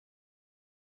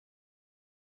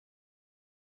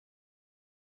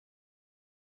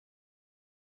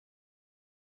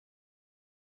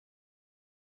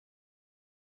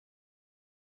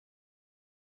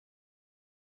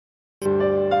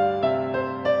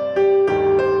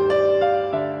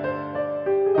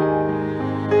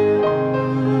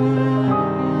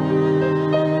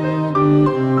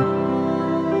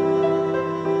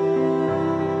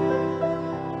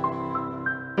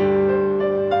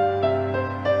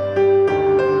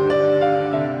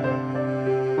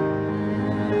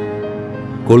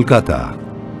Kolkata,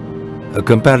 a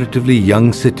comparatively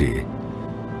young city,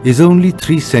 is only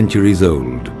 3 centuries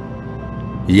old.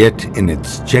 Yet in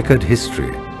its checkered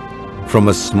history, from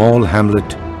a small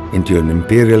hamlet into an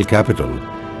imperial capital,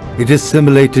 it has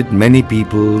assimilated many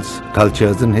peoples,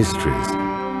 cultures and histories.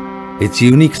 Its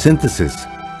unique synthesis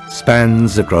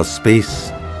spans across space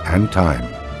and time.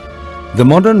 The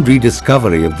modern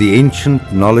rediscovery of the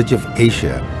ancient knowledge of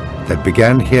Asia that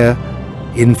began here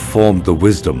informed the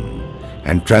wisdom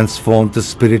and transformed the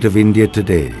spirit of India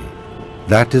today.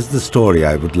 That is the story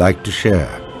I would like to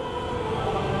share.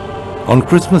 On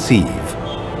Christmas Eve,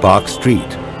 Park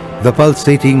Street, the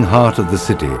pulsating heart of the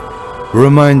city,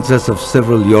 reminds us of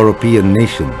several European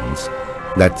nations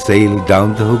that sailed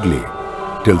down the Hooghly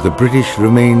till the British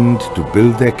remained to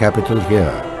build their capital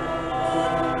here.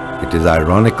 It is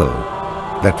ironical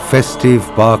that festive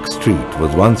Park Street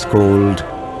was once called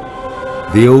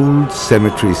the Old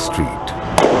Cemetery Street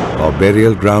or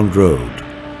Burial Ground Road,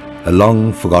 a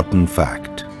long forgotten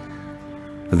fact.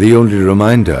 The only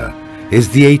reminder is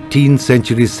the 18th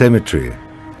century cemetery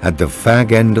at the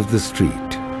fag end of the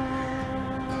street.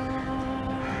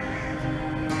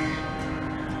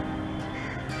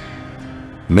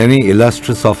 Many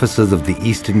illustrious officers of the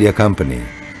East India Company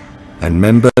and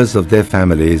members of their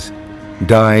families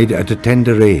died at a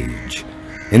tender age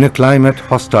in a climate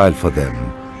hostile for them,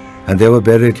 and they were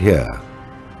buried here.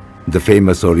 The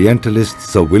famous Orientalist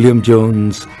Sir William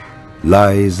Jones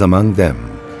lies among them.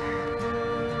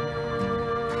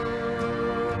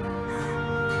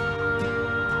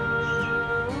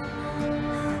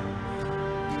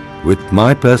 With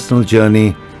my personal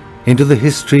journey into the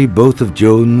history both of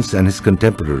Jones and his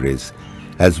contemporaries,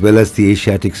 as well as the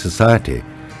Asiatic Society,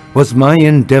 was my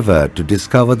endeavor to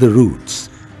discover the roots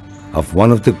of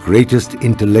one of the greatest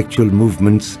intellectual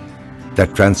movements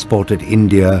that transported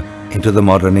India into the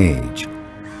modern age.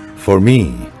 For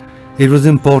me, it was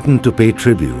important to pay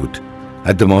tribute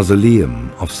at the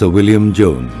mausoleum of Sir William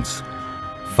Jones,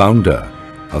 founder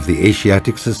of the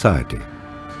Asiatic Society.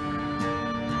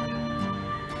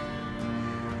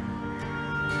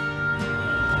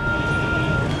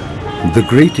 The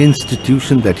great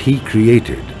institution that he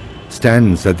created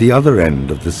stands at the other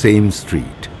end of the same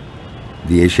street,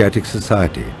 the Asiatic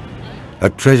Society, a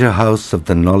treasure house of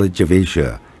the knowledge of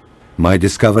Asia. My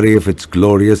discovery of its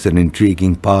glorious and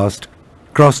intriguing past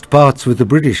crossed paths with a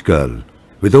British girl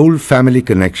with old family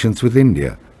connections with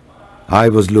India. I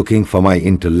was looking for my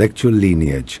intellectual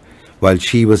lineage while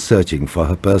she was searching for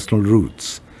her personal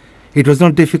roots. It was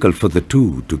not difficult for the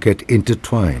two to get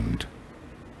intertwined.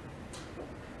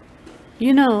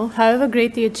 You know, however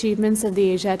great the achievements of the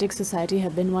Asiatic Society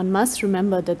have been, one must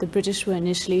remember that the British were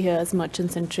initially here as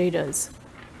merchants and traders,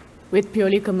 with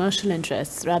purely commercial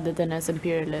interests rather than as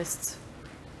imperialists.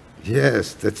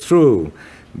 Yes, that's true.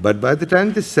 But by the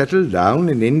time they settled down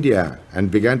in India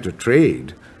and began to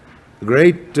trade, a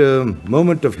great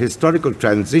moment of historical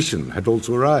transition had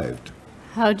also arrived.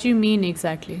 How do you mean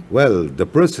exactly? Well, the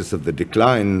process of the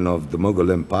decline of the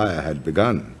Mughal Empire had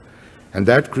begun, and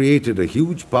that created a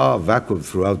huge power vacuum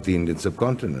throughout the Indian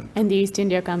subcontinent. And the East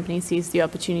India Company seized the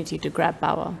opportunity to grab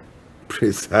power.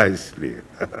 Precisely.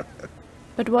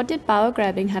 But what did power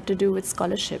grabbing have to do with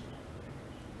scholarship?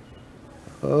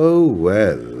 Oh,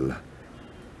 well,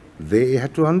 they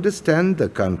had to understand the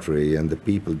country and the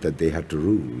people that they had to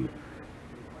rule.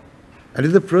 And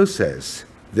in the process,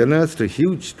 they unearthed a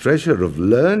huge treasure of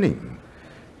learning.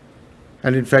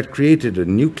 And in fact created a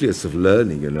nucleus of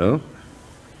learning,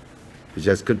 which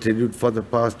has continued for the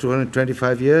past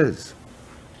 225 years.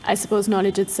 I suppose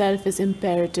knowledge itself is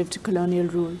imperative to colonial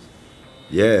rule.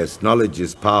 Yes, knowledge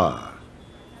is power.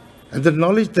 And the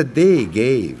knowledge that they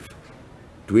gave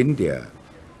to India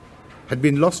had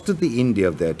been lost to the India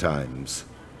of their times.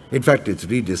 In fact, its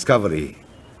rediscovery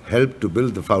helped to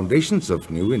build the foundations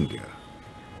of New India.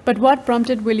 But what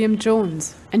prompted William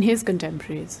Jones and his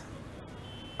contemporaries?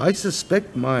 I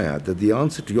suspect, Maya, that the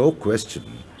answer to your question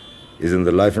is in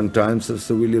the life and times of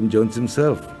Sir William Jones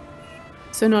himself.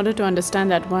 So in order to understand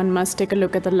that, one must take a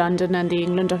look at the London and the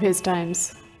England of his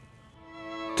times.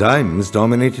 Times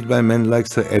dominated by men like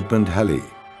Sir Edmund Halley,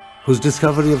 whose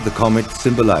discovery of the comet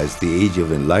symbolized the Age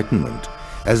of Enlightenment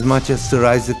as much as Sir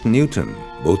Isaac Newton,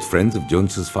 both friends of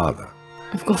Jones's father.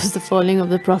 Of course, the falling of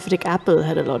the prophetic apple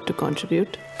had a lot to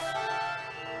contribute.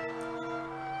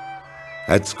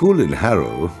 At school in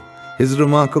Harrow, his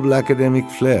remarkable academic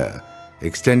flair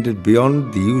extended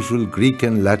beyond the usual Greek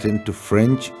and Latin to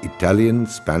French, Italian,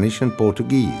 Spanish and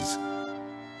Portuguese.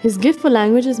 His gift for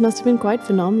languages must have been quite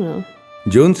phenomenal.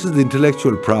 Jones's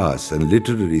intellectual prowess and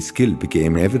literary skill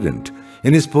became evident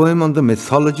in his poem on the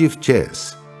mythology of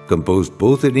chess, composed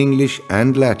both in English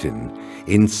and Latin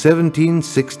in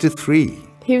 1763.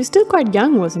 He was still quite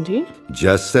young, wasn't he?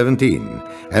 Just 17,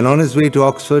 and on his way to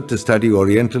Oxford to study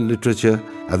Oriental literature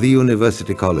at the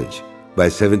University College. By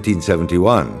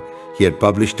 1771, he had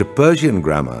published a Persian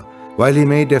grammar, while he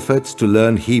made efforts to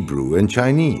learn Hebrew and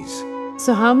Chinese.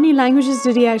 So how many languages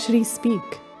did he actually speak?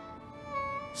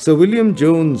 Sir William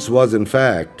Jones was in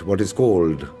fact what is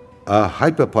called a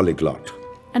hyperpolyglot.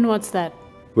 And what's that?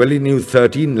 Well, he knew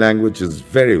 13 languages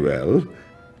very well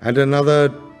and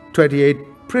another 28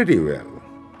 pretty well.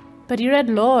 But he read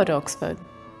law at Oxford.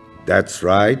 That's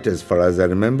right. As far as I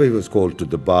remember, he was called to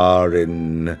the bar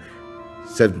in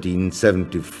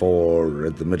 1774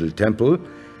 at the Middle Temple,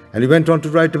 and he went on to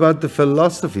write about the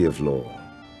philosophy of law.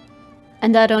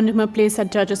 And that earned him a place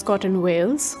at Judges' Court in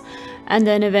Wales, and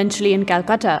then eventually in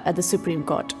Calcutta at the Supreme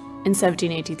Court in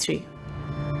 1783.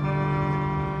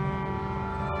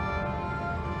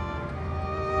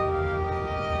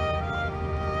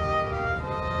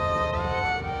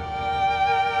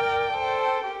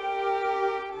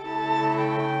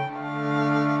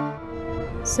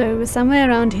 So it was somewhere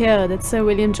around here that Sir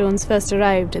William Jones first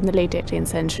arrived in the late 18th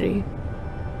century.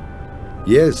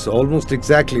 Yes, almost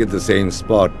exactly at the same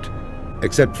spot,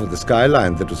 except for the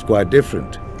skyline that was quite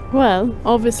different. Well,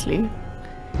 obviously.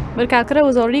 But Calcutta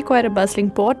was already quite a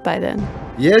bustling port by then.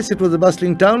 Yes, it was a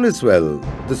bustling town as well,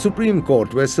 the Supreme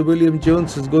Court where Sir William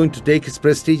Jones was going to take his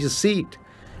prestigious seat.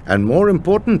 And more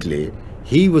importantly,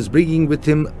 he was bringing with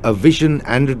him a vision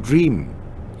and a dream.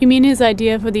 You mean his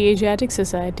idea for the Asiatic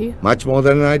Society? Much more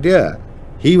than an idea.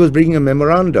 He was bringing a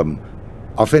memorandum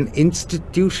of an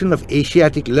institution of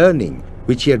Asiatic learning,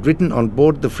 which he had written on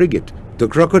board the frigate, the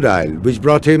Crocodile, which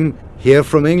brought him here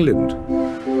from England.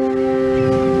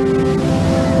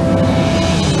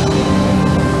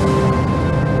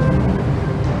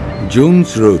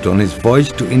 Jones wrote on his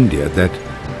voyage to India that,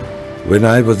 "When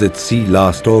I was at sea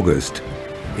last August,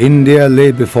 India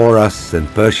lay before us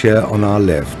and Persia on our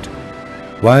left,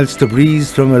 whilst a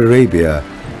breeze from Arabia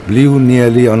blew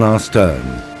nearly on our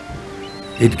stern.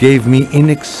 It gave me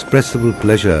inexpressible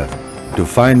pleasure to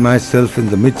find myself in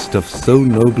the midst of so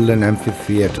noble an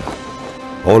amphitheatre,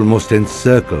 almost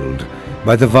encircled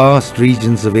by the vast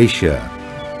regions of Asia,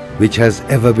 which has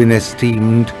ever been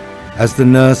esteemed as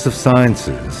the nurse of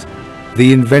sciences,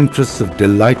 the inventress of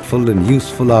delightful and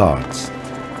useful arts,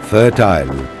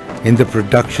 fertile in the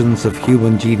productions of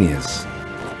human genius.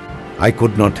 I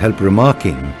could not help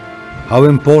remarking how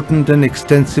important and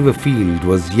extensive a field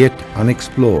was yet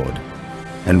unexplored,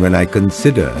 and when I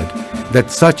considered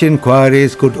that such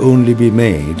inquiries could only be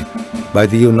made by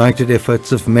the united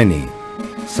efforts of many,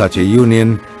 such a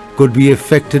union could be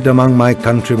effected among my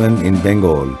countrymen in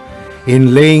Bengal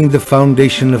in laying the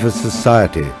foundation of a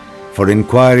society for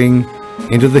inquiring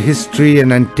into the history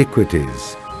and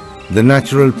antiquities, the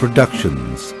natural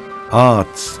productions,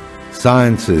 arts,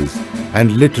 sciences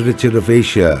and literature of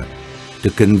Asia, to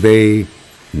convey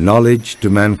knowledge to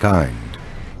mankind."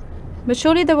 But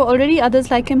surely there were already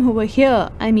others like him who were here.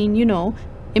 I mean, you know,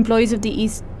 employees of the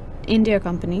East India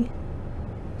Company.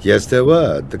 Yes, there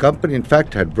were. The company, in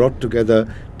fact, had brought together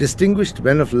distinguished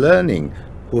men of learning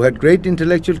who had great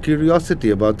intellectual curiosity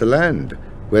about the land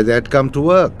where they had come to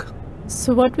work.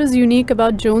 So what was unique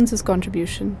about Jones's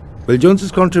contribution? Well,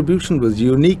 Jones's contribution was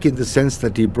unique in the sense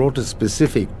that he brought a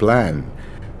specific plan,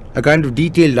 a kind of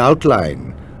detailed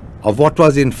outline of what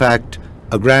was in fact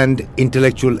a grand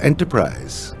intellectual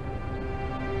enterprise.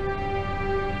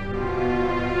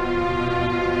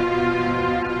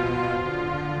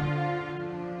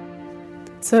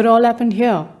 So it all happened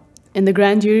here, in the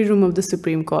grand jury room of the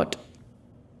Supreme Court.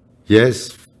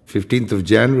 Yes, 15th of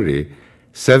January,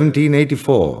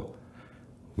 1784.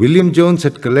 William Jones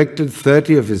had collected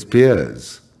 30 of his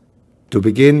peers to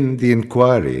begin the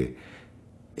inquiry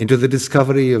into the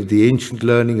discovery of the ancient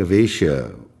learning of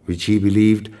Asia, which he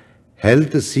believed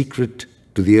held the secret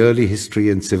to the early history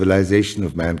and civilization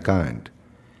of mankind.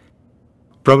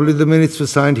 Probably the minutes were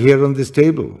signed here on this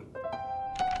table.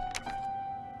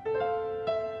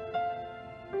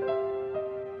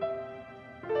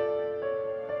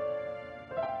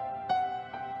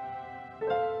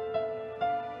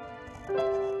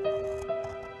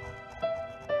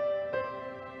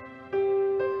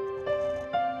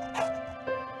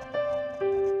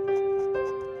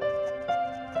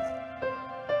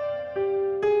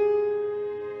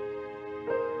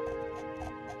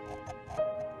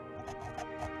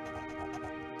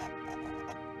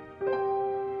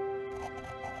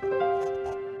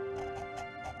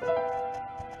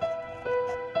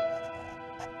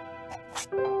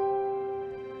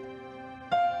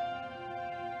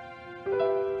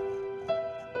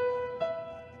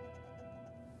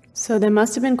 So there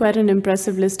must have been quite an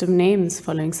impressive list of names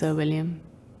following Sir William.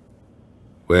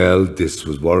 Well, this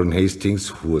was Warren Hastings,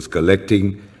 who was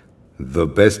collecting the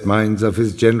best minds of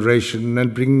his generation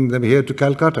and bringing them here to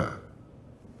Calcutta.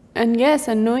 And yes,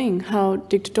 and knowing how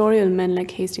dictatorial men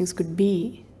like Hastings could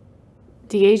be,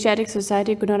 the Asiatic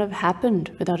Society could not have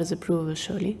happened without his approval,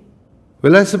 surely.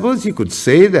 Well, I suppose you could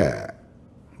say that.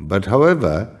 But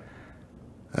however,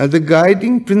 the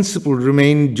guiding principle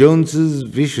remained Jones's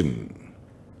vision.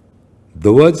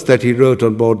 The words that he wrote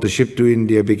on board the ship to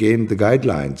India became the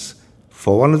guidelines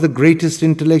for one of the greatest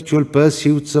intellectual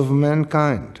pursuits of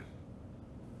mankind.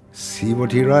 See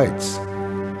what he writes.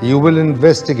 You will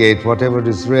investigate whatever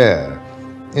is rare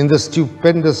in the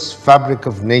stupendous fabric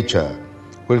of nature,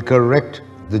 will correct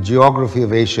the geography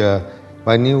of Asia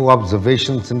by new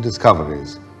observations and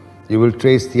discoveries. You will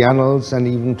trace the annals and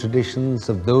even traditions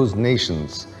of those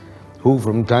nations who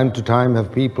from time to time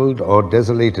have peopled or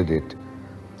desolated it.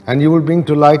 And you will bring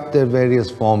to light their various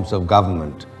forms of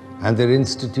government and their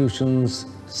institutions,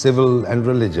 civil and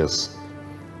religious.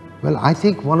 Well, I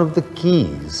think one of the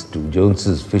keys to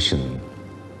Jones's vision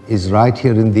is right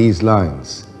here in these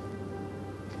lines.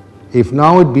 If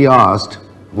now it be asked,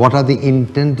 what are the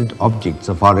intended objects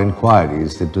of our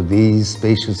inquiries into these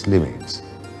spacious limits?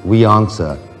 We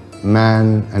answer,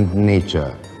 man and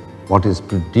nature, what is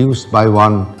produced by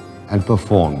one and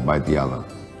performed by the other.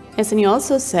 Yes, and he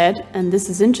also said, and this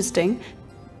is interesting,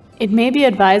 it may be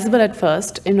advisable at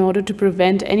first, in order to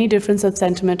prevent any difference of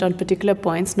sentiment on particular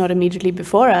points not immediately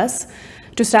before us,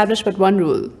 to establish but one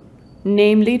rule,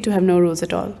 namely to have no rules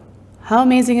at all. How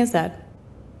amazing is that?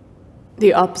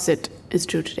 The opposite is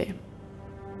true today.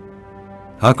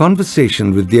 Our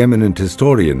conversation with the eminent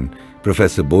historian,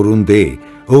 Professor Borun De,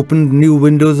 opened new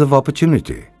windows of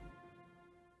opportunity.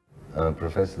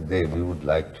 Professor De, we would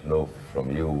like to know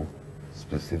from you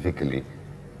specifically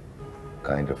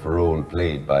kind of role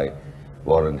played by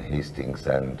Warren Hastings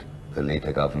and the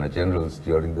later Governor Generals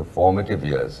during the formative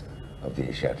years of the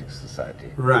Asiatic Society.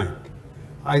 Right.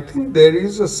 I think there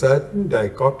is a certain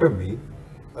dichotomy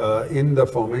in the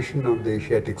formation of the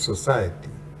Asiatic Society.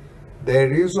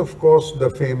 There is, of course, the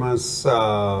famous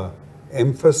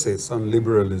emphasis on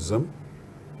liberalism,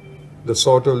 the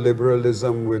sort of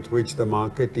liberalism with which the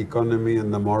market economy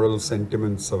and the moral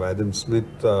sentiments of Adam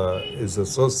Smith is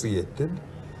associated,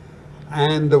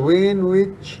 and the way in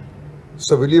which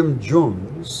Sir William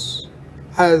Jones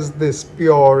has this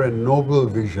pure and noble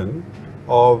vision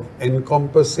of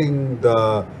encompassing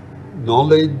the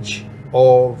knowledge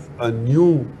of a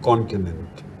new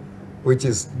continent, which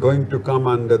is going to come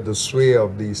under the sway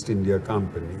of the East India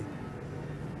Company.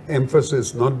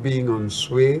 Emphasis not being on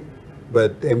sway,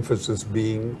 but emphasis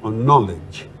being on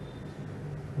knowledge.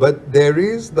 But there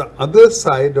is the other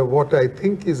side of what I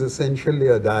think is essentially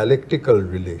a dialectical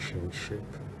relationship.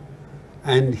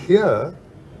 And here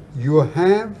you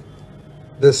have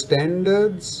the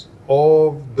standards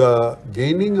of the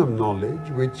gaining of knowledge,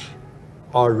 which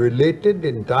are related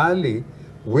entirely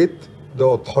with the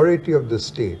authority of the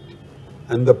state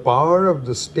and the power of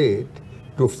the state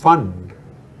to fund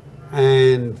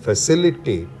and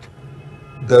facilitate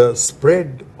the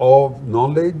spread of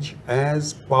knowledge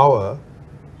as power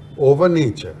over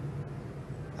nature,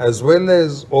 as well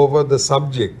as over the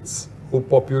subjects who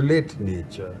populate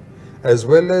nature, as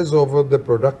well as over the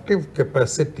productive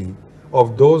capacity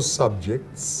of those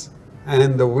subjects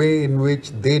and the way in which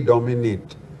they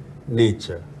dominate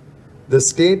nature. The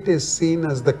state is seen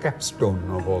as the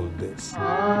capstone of all this.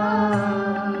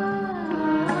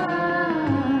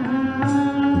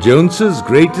 Jones's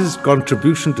greatest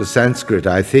contribution to Sanskrit,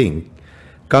 I think,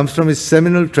 comes from his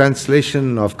seminal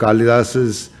translation of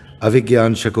Kalidas's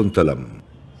Avigyan Shakuntalam.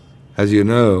 As you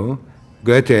know,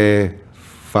 Goethe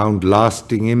found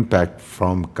lasting impact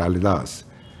from Kalidas,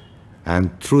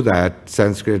 and through that,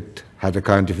 Sanskrit had a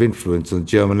kind of influence on the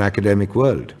German academic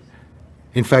world.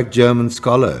 In fact, German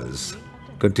scholars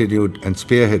continued and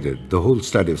spearheaded the whole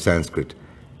study of Sanskrit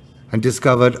and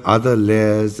discovered other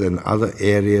layers and other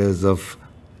areas of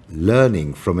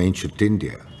learning from ancient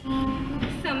India.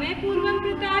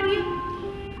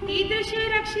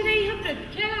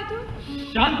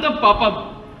 Shantam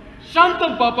papam,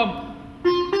 Shantam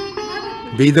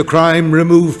papam. Be the crime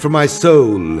removed from my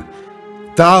soul.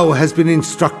 Thou hast been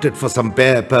instructed for some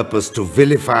bare purpose to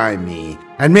vilify me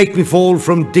and make me fall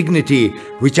from dignity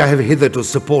which I have hitherto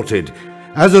supported,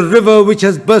 as a river which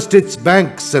has burst its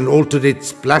banks and altered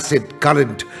its placid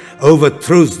current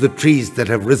overthrows the trees that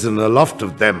have risen aloft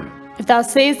of them. If thou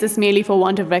sayest this merely for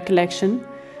want of recollection,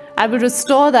 I will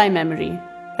restore thy memory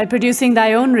by producing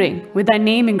thy own ring with thy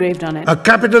name engraved on it. A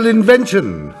capital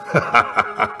invention!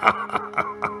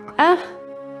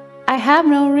 I have have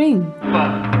no ring.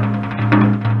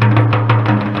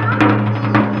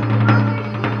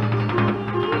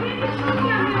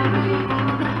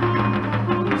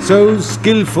 So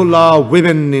skillful are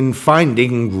women in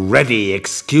finding ready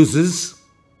excuses.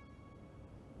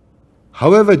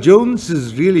 However, Jones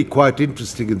is really quite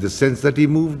interesting in the sense that he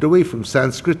moved away from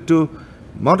Sanskrit to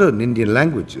modern Indian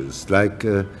languages, like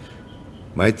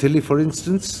Maithili, for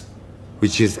instance,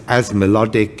 which is as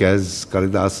melodic as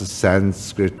Kalidasa's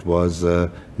Sanskrit was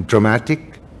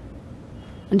dramatic.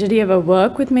 And did he ever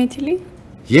work with Maithili?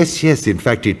 Yes, yes. In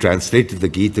fact, he translated the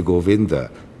Gita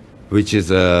Govinda, which is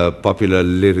a popular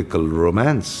lyrical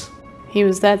romance. He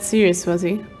was that serious, was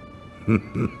he?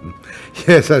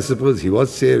 Yes, I suppose he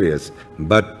was serious.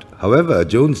 But, however,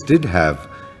 Jones did have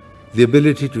the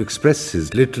ability to express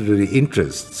his literary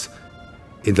interests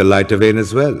in the lighter vein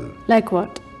as well. Like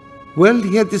what? Well,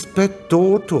 he had this pet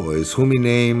tortoise whom he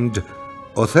named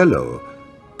Othello,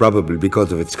 probably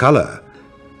because of its color.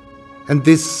 And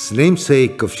this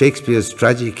namesake of Shakespeare's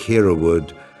tragic hero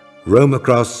would roam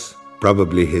across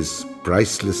probably his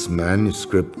priceless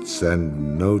manuscripts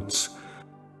and notes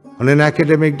on an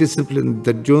academic discipline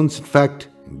that Jones, in fact,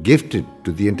 gifted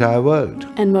to the entire world.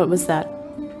 And what was that?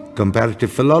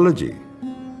 Comparative philology.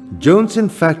 Jones, in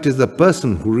fact, is the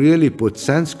person who really put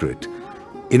Sanskrit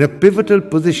in a pivotal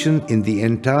position in the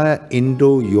entire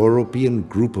Indo-European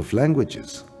group of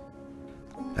languages.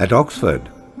 At Oxford,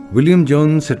 William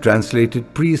Jones had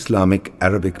translated pre-Islamic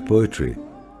Arabic poetry.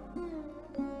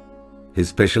 His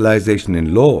specialization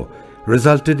in law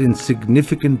resulted in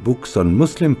significant books on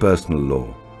Muslim personal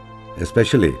law,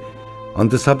 especially on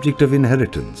the subject of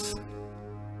inheritance.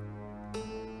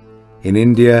 In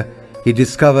India, he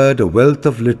discovered a wealth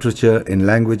of literature in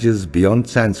languages beyond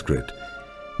Sanskrit.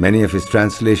 Many of his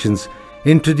translations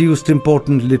introduced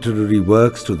important literary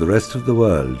works to the rest of the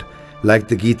world, like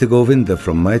the Gita Govinda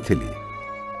from Maithili.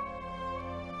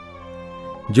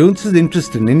 Jones's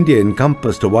interest in India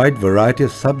encompassed a wide variety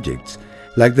of subjects,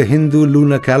 like the Hindu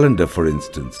lunar calendar, for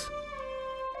instance.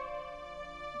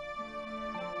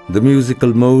 The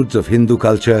musical modes of Hindu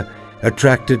culture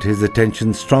attracted his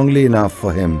attention strongly enough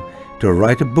for him to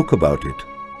write a book about it.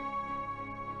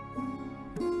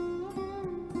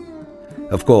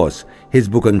 Of course, his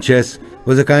book on chess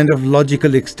was a kind of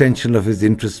logical extension of his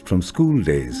interest from school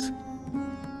days.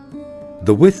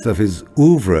 The width of his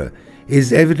oeuvre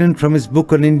is evident from his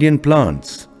book on Indian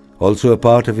plants, also a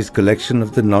part of his collection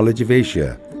of the knowledge of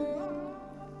Asia.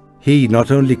 He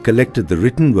not only collected the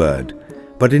written word,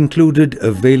 but included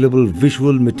available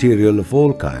visual material of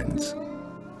all kinds.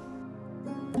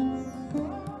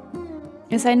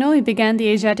 Yes, I know he began the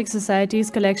Asiatic Society's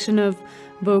collection of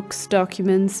books,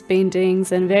 documents,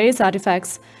 paintings, and various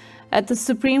artifacts at the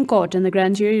Supreme Court in the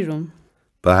Grand Jury Room.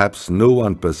 Perhaps no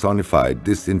one personified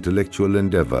this intellectual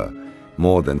endeavor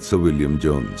more than Sir William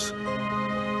Jones.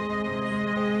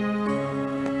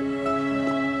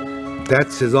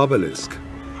 That's his obelisk,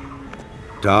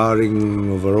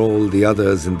 towering over all the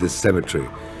others in this cemetery,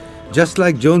 just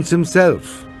like Jones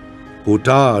himself, who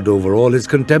towered over all his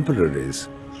contemporaries.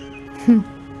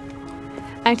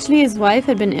 Actually, his wife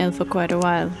had been ill for quite a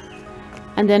while,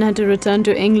 and then had to return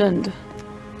to England.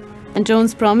 And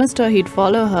Jones promised her he'd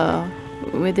follow her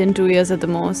within 2 years at the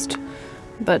most,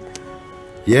 but...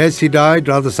 Yes, he died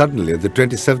rather suddenly, on the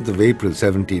 27th of April,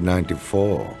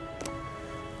 1794.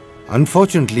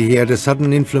 Unfortunately, he had a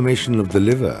sudden inflammation of the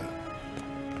liver.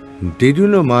 Did you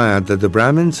know, Maya, that the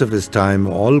Brahmins of his time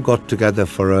all got together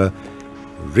for a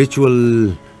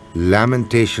ritual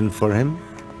lamentation for him?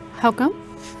 How come?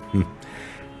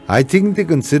 I think they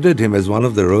considered him as one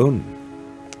of their own.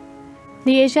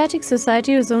 The Asiatic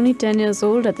Society was only 10 years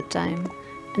old at the time,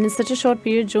 and in such a short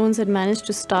period, Jones had managed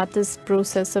to start this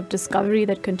process of discovery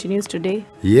that continues today.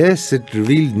 Yes, it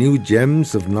revealed new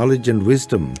gems of knowledge and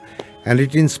wisdom, and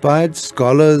it inspired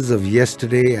scholars of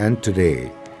yesterday and today,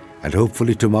 and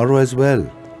hopefully tomorrow as well.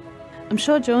 I'm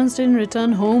sure Jones didn't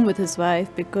return home with his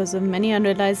wife because of many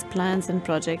unrealized plans and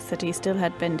projects that he still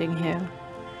had pending here.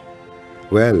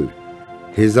 Well,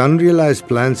 his unrealized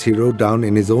plans he wrote down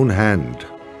in his own hand,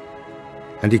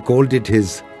 and he called it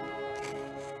his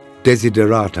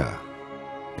Desiderata.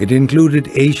 It included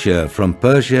Asia from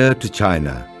Persia to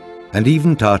China, and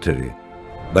even Tartary,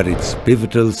 but its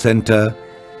pivotal center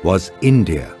was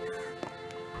India.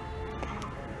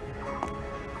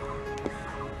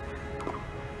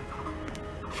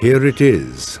 Here it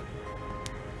is,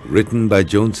 written by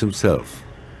Jones himself.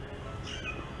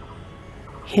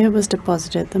 Here was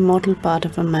deposited the mortal part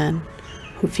of a man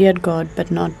who feared God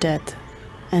but not death,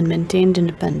 and maintained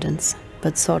independence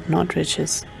but sought not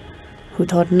riches, who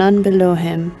thought none below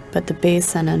him but the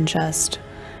base and unjust,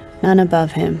 none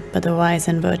above him but the wise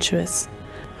and virtuous,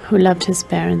 who loved his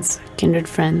parents, kindred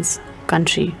friends,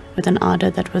 country with an ardor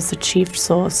that was the chief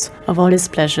source of all his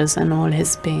pleasures and all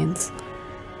his pains,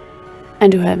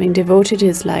 and who, having devoted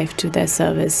his life to their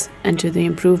service and to the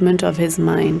improvement of his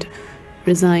mind,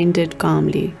 resigned it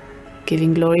calmly,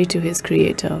 giving glory to his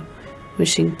Creator,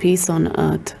 wishing peace on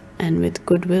earth and with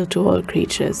goodwill to all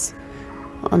creatures,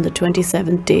 on the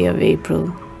 27th day of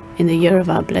April, in the year of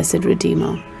our blessed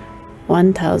Redeemer,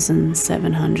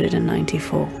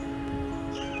 1794.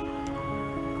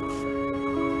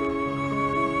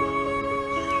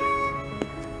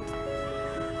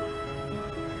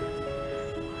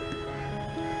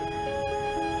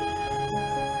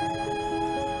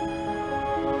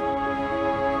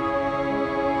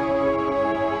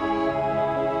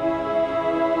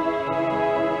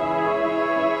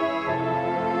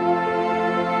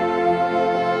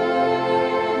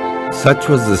 Such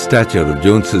was the stature of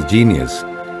Jones's genius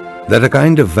that a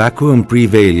kind of vacuum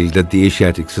prevailed at the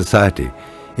Asiatic Society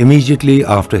immediately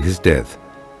after his death.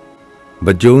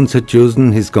 But Jones had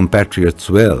chosen his compatriots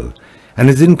well, and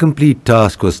his incomplete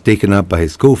task was taken up by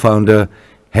his co-founder,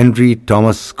 Henry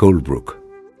Thomas Colebrooke.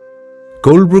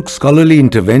 Colebrooke's scholarly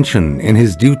intervention in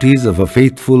his duties of a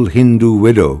faithful Hindu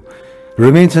widow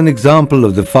remains an example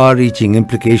of the far-reaching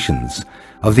implications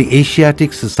of the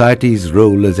Asiatic Society's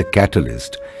role as a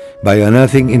catalyst by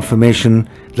unearthing information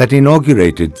that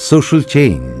inaugurated social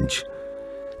change.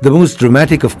 The most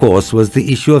dramatic, of course, was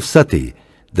the issue of sati,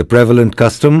 the prevalent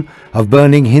custom of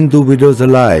burning Hindu widows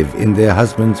alive in their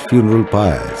husbands' funeral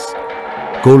pyres.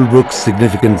 Colebrooke's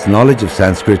significant knowledge of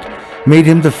Sanskrit made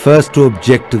him the first to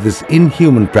object to this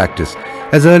inhuman practice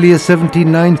as early as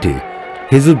 1790.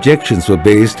 His objections were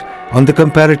based on the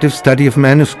comparative study of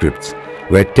manuscripts,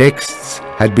 where texts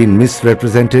had been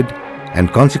misrepresented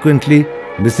and consequently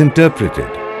misinterpreted.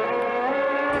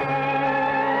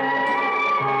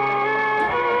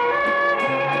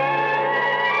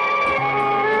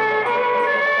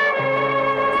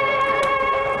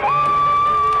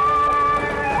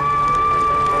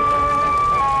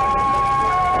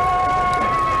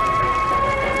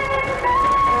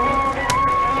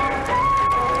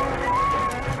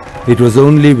 It was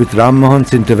only with Ram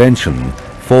Mohan's intervention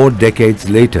 4 decades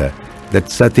later that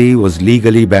sati was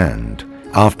legally banned,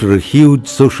 after a huge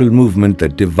social movement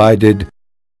that divided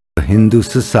the Hindu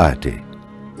society.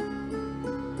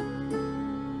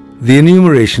 The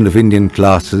enumeration of Indian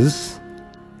classes,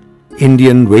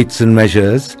 Indian weights and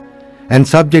measures, and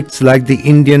subjects like the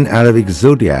Indian Arabic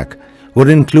zodiac were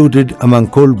included among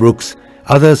Colebrooke's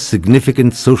other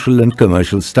significant social and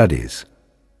commercial studies.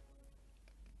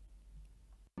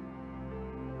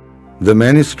 The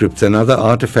manuscripts and other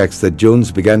artifacts that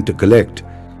Jones began to collect,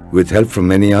 with help from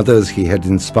many others he had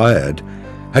inspired,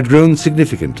 had grown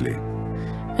significantly.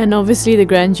 And obviously the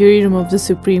grand jury room of the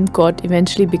Supreme Court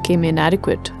eventually became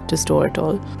inadequate to store it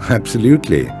all.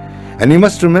 Absolutely. And you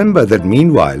must remember that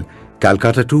meanwhile,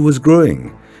 Calcutta too was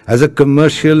growing as a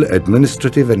commercial,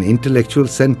 administrative and intellectual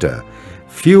center,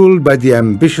 fueled by the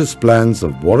ambitious plans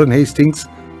of Warren Hastings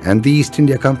and the East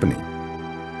India Company.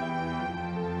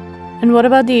 And what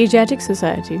about the Asiatic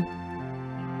Society?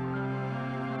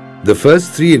 The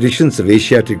first 3 editions of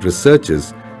Asiatic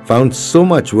Researches found so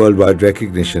much worldwide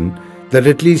recognition that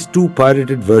at least 2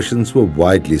 pirated versions were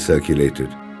widely circulated.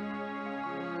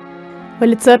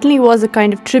 Well, it certainly was a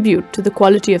kind of tribute to the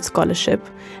quality of scholarship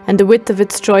and the width of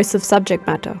its choice of subject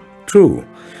matter. True.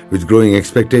 With growing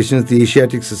expectations, the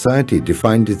Asiatic Society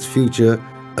defined its future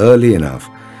early enough.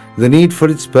 The need for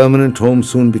its permanent home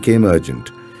soon became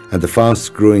urgent, and the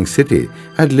fast-growing city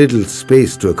had little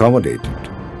space to accommodate it.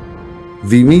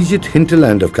 The immediate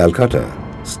hinterland of Calcutta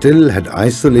still had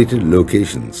isolated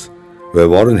locations where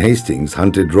Warren Hastings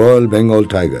hunted Royal Bengal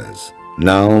tigers.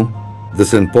 Now, the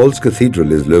St. Paul's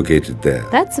Cathedral is located there.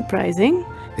 That's surprising.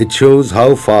 It shows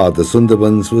how far the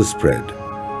Sundarbans were spread.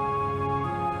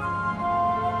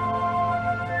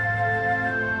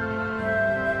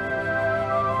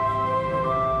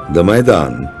 The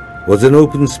Maidan was an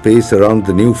open space around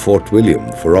the new Fort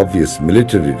William for obvious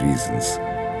military reasons.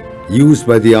 Used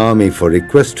by the army for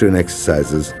equestrian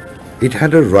exercises, it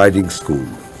had a riding school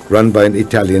run by an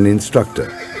Italian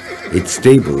instructor. Its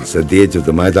stables at the edge of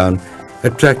the Maidan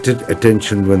attracted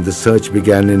attention when the search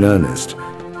began in earnest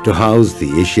to house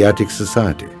the Asiatic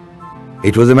Society.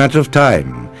 It was a matter of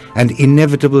time and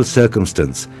inevitable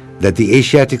circumstance that the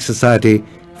Asiatic Society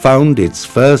found its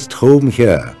first home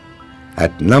here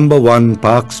at number 1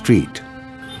 Park Street.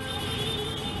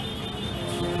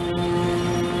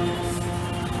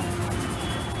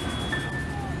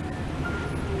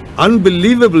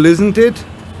 Unbelievable, isn't it?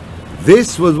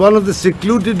 This was one of the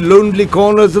secluded, lonely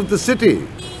corners of the city.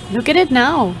 Look at it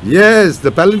now. Yes,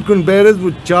 the palanquin bearers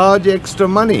would charge extra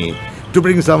money to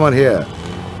bring someone here.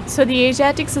 So the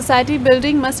Asiatic Society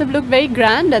building must have looked very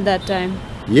grand at that time.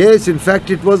 Yes, in fact,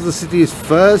 it was the city's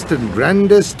first and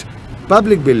grandest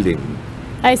public building.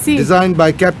 I see. Designed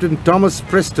by Captain Thomas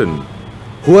Preston,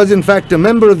 who was in fact a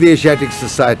member of the Asiatic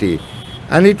Society.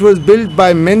 And it was built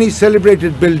by many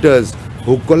celebrated builders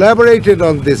who collaborated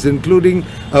on this, including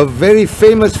a very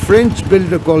famous French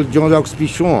builder called Jean-Jacques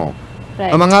Pichon,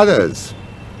 Right. among others.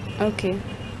 Okay.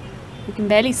 You can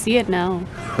barely see it now.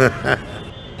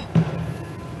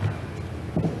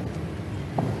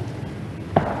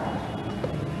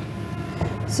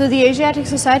 So the Asiatic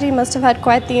Society must have had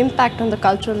quite the impact on the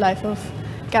cultural life of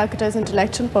Calcutta's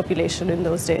intellectual population in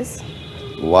those days.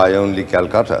 Why only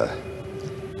Calcutta?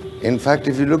 In fact,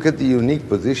 if you look at the unique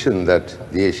position that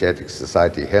the Asiatic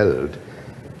Society held,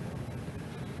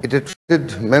 it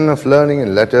attracted men of learning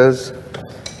and letters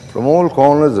from all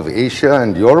corners of Asia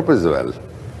and Europe as well.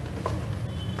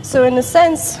 So in a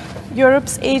sense,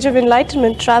 Europe's age of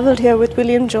enlightenment traveled here with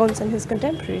William Jones and his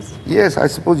contemporaries. Yes, I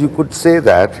suppose you could say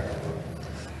that.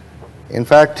 In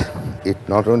fact, it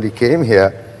not only came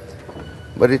here,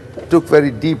 but it took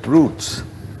very deep roots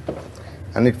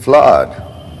and it flowered.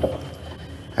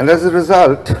 And as a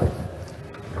result,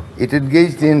 it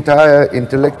engaged the entire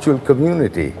intellectual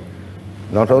community,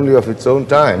 not only of its own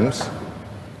times,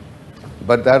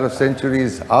 but that of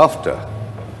centuries after.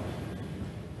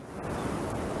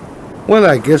 Well,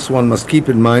 I guess one must keep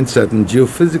in mind certain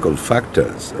geophysical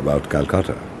factors about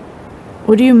Calcutta.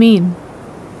 What do you mean?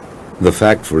 The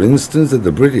fact, for instance, that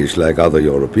the British, like other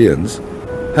Europeans,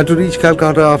 had to reach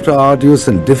Calcutta after arduous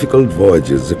and difficult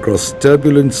voyages across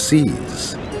turbulent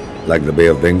seas, like the Bay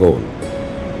of Bengal.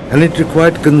 And it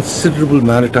required considerable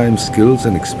maritime skills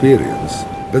and experience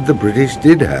that the British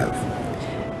did have.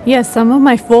 Yes, some of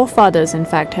my forefathers, in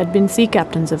fact, had been sea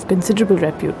captains of considerable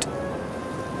repute.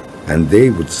 And they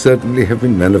would certainly have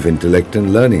been men of intellect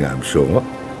and learning, I'm sure,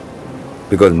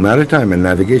 because maritime and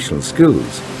navigational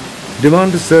skills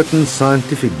demand a certain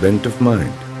scientific bent of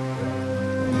mind.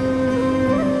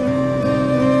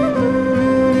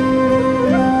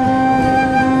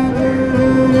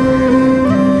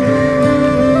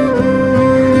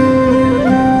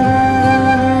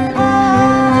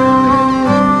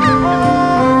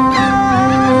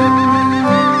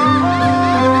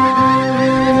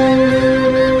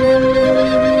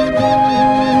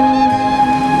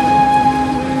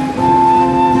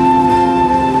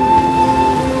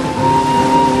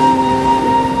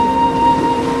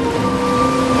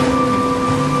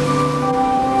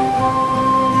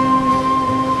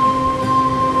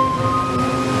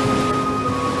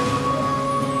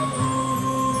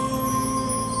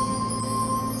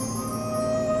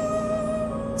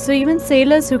 So even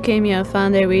sailors who came here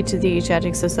found their way to the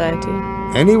Asiatic Society.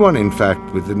 Anyone, in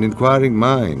fact, with an inquiring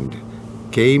mind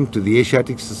came to the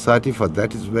Asiatic Society, for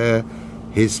that is where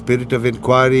his spirit of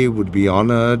inquiry would be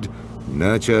honored,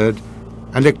 nurtured,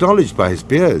 and acknowledged by his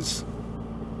peers.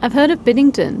 I've heard of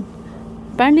Piddington.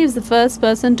 Apparently he was the first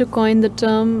person to coin the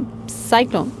term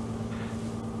cyclone.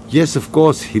 Yes, of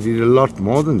course, he did a lot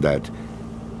more than that.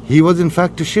 He was, in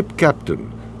fact, a ship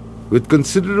captain with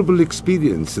considerable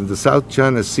experience in the South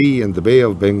China Sea and the Bay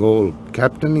of Bengal,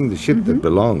 captaining the ship that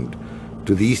belonged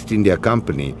to the East India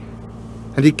Company.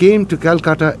 And he came to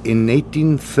Calcutta in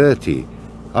 1830,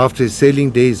 after his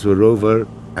sailing days were over,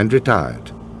 and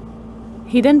retired.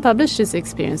 He then published his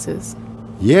experiences.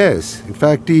 Yes, in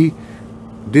fact, he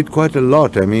did quite a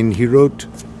lot. I mean, he wrote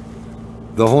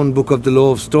the Hornbook of the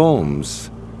Law of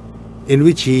Storms, in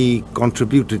which he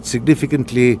contributed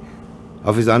significantly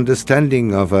of his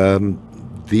understanding of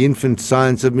the infant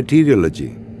science of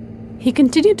meteorology. He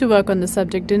continued to work on the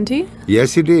subject, didn't he?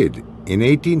 Yes, he did. In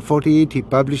 1848, he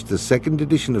published the second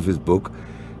edition of his book,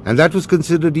 and that was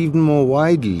considered even more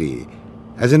widely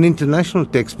as an international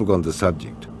textbook on the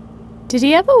subject. Did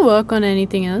he ever work on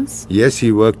anything else? Yes,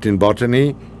 he worked in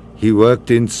botany, he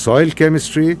worked in soil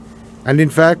chemistry, and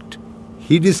in fact,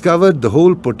 he discovered the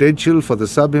whole potential for the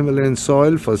sub-Himalayan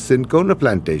soil for cinchona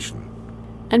plantation.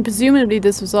 And presumably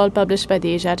this was all published by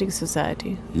the Asiatic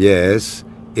Society. Yes,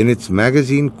 in its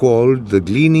magazine called The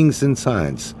Gleanings in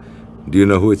Science. Do you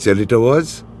know who its editor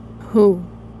was? Who?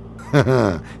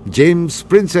 James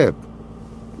Prinsep.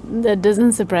 That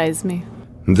doesn't surprise me.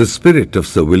 The spirit of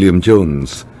Sir William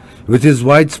Jones, with his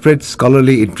widespread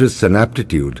scholarly interests and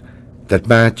aptitude that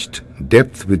matched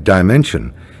depth with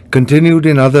dimension, continued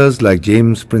in others like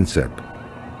James Prinsep.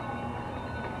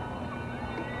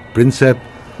 Prinsep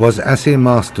was assay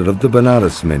master of the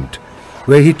Banaras Mint,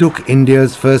 where he took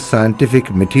India's first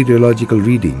scientific meteorological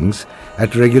readings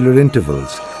at regular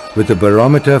intervals with a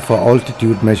barometer for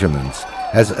altitude measurements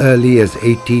as early as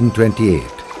 1828.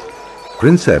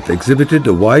 Prinsep exhibited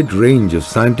a wide range of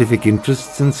scientific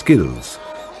interests and skills,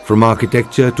 from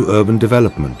architecture to urban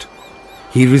development.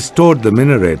 He restored the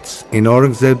minarets in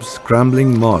Aurangzeb's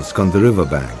crumbling mosque on the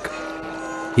riverbank.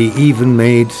 He even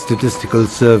made statistical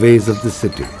surveys of the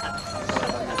city.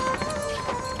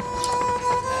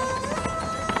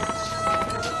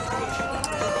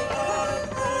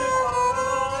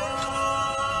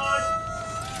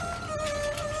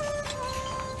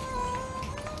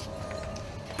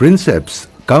 Prinsep's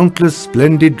countless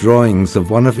splendid drawings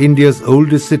of one of India's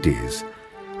oldest cities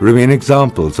remain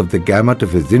examples of the gamut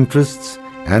of his interests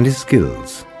and his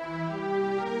skills.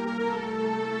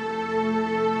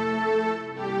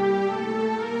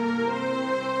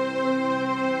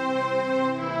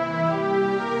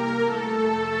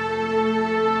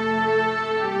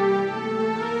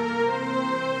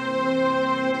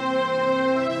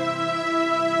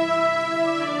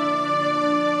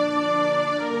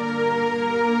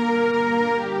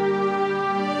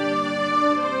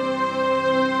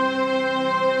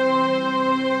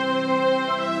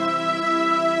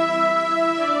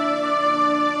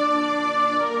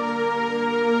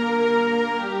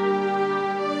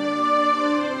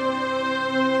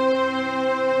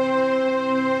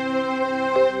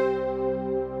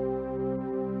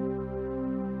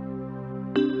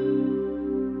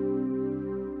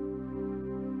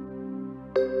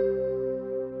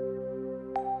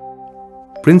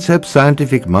 Prinsep's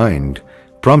scientific mind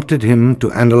prompted him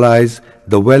to analyze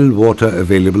the well water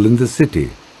available in the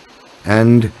city,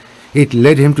 and it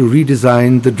led him to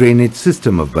redesign the drainage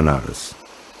system of Banaras.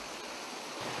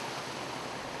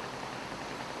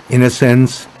 In a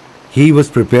sense, he was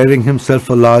preparing himself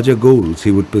for larger goals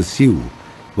he would pursue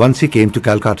once he came to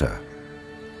Calcutta.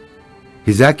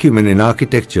 His acumen in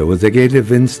architecture was again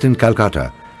evinced in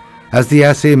Calcutta as the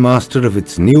assay master of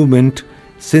its new mint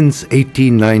since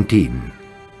 1819.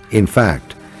 In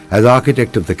fact, as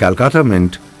architect of the Calcutta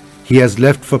Mint, he has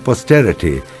left for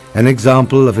posterity an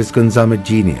example of his consummate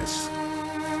genius.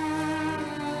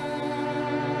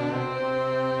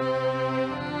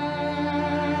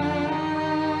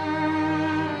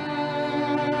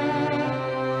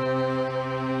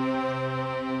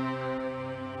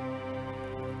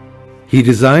 He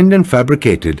designed and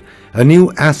fabricated a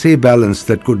new assay balance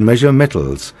that could measure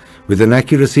metals with an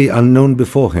accuracy unknown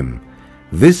before him.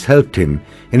 This helped him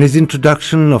in his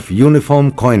introduction of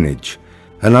uniform coinage,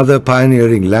 another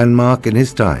pioneering landmark in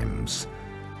his times.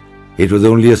 It was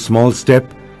only a small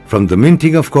step from the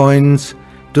minting of coins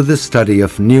to the study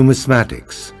of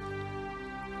numismatics.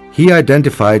 He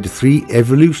identified 3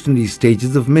 evolutionary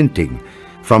stages of minting,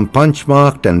 from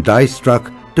punch-marked and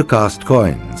die-struck to cast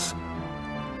coins.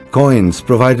 Coins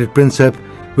provided Prinsep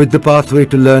with the pathway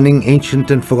to learning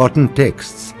ancient and forgotten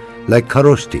texts like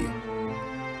Kharoshti.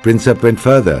 Prinsep went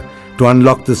further to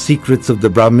unlock the secrets of the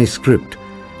Brahmi script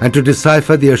and to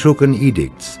decipher the Ashokan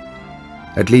edicts.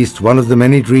 At least one of the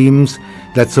many dreams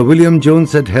that Sir William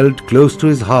Jones had held close to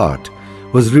his heart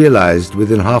was realized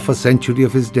within half a century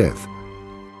of his death.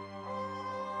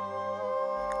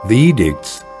 The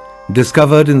edicts,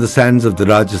 discovered in the sands of the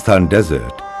Rajasthan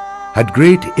desert, had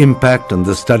great impact on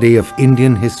the study of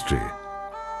Indian history.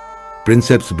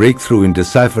 Prinsep's breakthrough in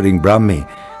deciphering Brahmi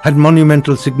had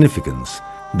monumental significance.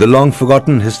 The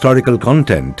long-forgotten historical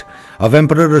content of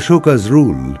Emperor Ashoka's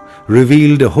rule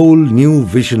revealed a whole new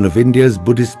vision of India's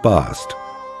Buddhist past.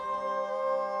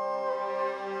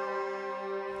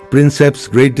 Prinsep's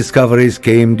great discoveries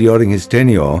came during his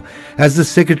tenure as the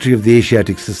secretary of the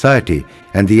Asiatic Society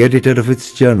and the editor of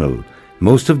its journal,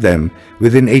 most of them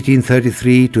within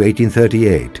 1833 to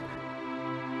 1838.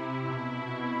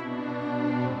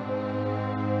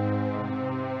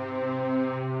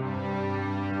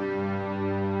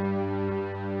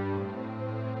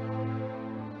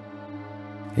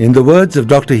 In the words of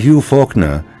Dr. Hugh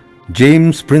Faulkner,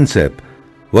 James Prinsep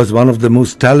was one of the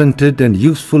most talented and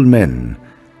useful men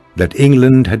that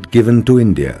England had given to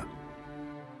India.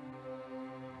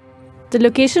 The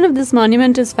location of this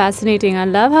monument is fascinating. I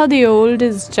love how the old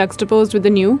is juxtaposed with the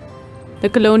new. The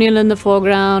colonial in the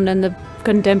foreground and the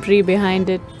contemporary behind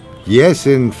it. Yes,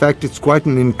 in fact, it's quite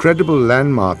an incredible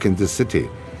landmark in the city.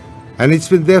 And it's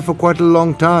been there for quite a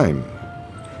long time.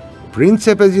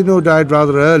 Prinsep, as you know, died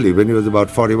rather early when he was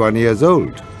about 41 years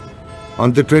old,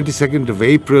 on the 22nd of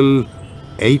April,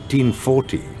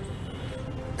 1840.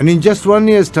 And in just 1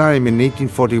 year's time, in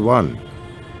 1841,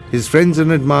 his friends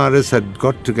and admirers had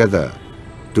got together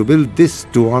to build this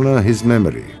to honor his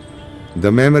memory,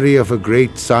 the memory of a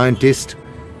great scientist,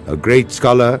 a great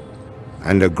scholar,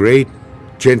 and a great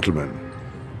gentleman.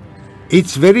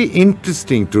 It's very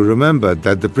interesting to remember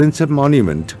that the Prinsep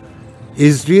monument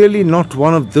is really not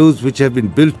one of those which have been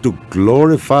built to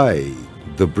glorify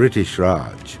the British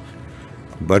Raj,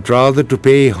 but rather to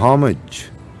pay homage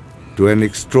to an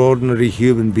extraordinary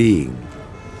human being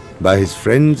by his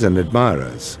friends and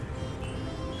admirers.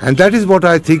 And that is what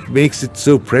I think makes it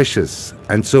so precious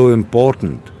and so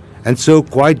important and so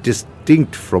quite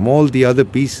distinct from all the other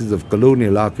pieces of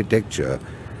colonial architecture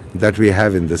that we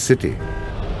have in the city.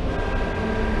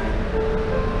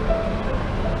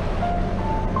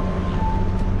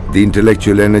 The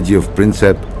intellectual energy of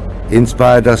Prinsep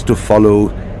inspired us to follow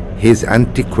his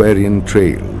antiquarian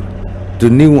trail to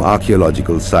new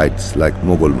archaeological sites like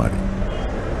Mogolmari.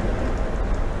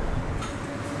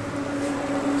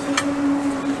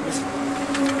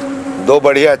 दो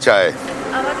बढ़िया चाय.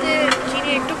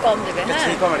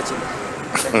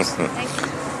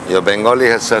 Your Bengali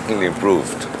has certainly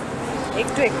improved.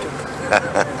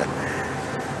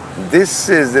 This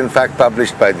is in fact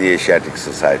published by the Asiatic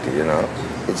Society, you know.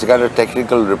 It's got a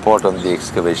technical report on the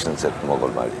excavations at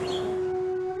Mogolmari.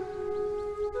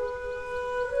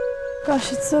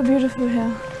 Gosh, it's so beautiful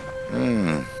here.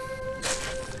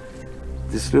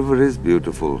 This river is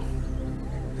beautiful.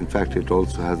 In fact, it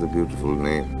also has a beautiful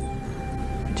name.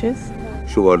 Which is?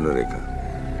 Suvarnareka.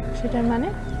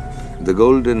 Shitamane? The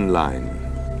golden line.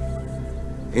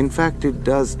 In fact, it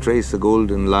does trace a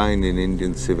golden line in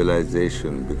Indian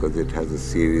civilization because it has a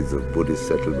series of Buddhist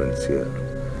settlements here.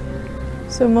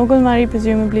 So Mogolmari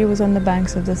presumably was on the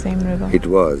banks of the same river? It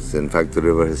was. In fact, the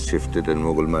river has shifted and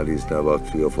Mogolmari is now about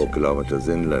 3 or 4 kilometers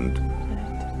inland.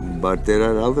 But there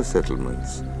are other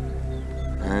settlements.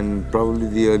 And probably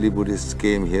the early Buddhists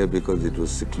came here because it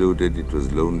was secluded, it was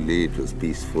lonely, it was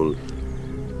peaceful,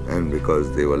 and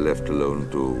because they were left alone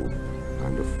to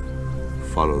kind of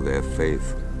follow their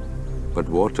faith. But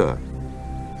water,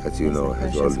 as you know,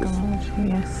 has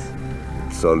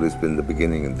it's always been the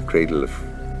beginning and the cradle of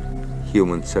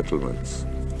human settlements.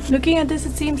 Looking at this,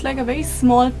 it seems like a very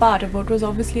small part of what was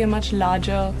obviously a much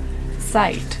larger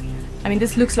site. I mean,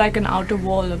 this looks like an outer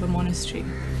wall of a monastery.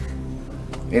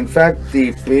 In fact,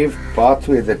 the paved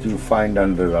pathway that you find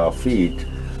under our feet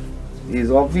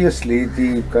is obviously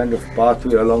the kind of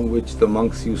pathway along which the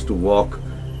monks used to walk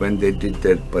when they did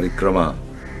their parikrama,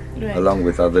 along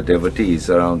with other devotees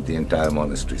around the entire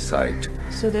monastery site.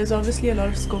 So there's obviously a lot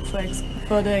of scope for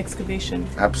further excavation.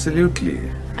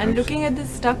 Absolutely. And looking at this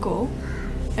stucco,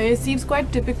 it seems quite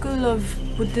typical of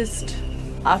Buddhist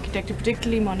architecture,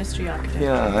 particularly monastery architecture.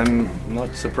 Yeah, I'm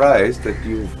not surprised that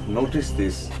you've noticed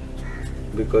this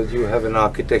because you have an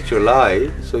architectural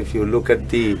eye. So if you look at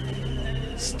the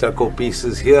stucco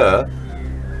pieces here,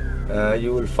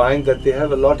 you will find that they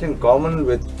have a lot in common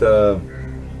with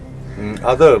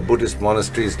other Buddhist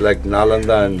monasteries like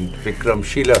Nalanda and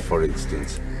Vikramshila, for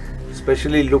instance.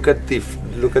 Especially look at the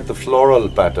floral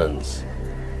patterns.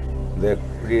 They're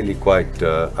really quite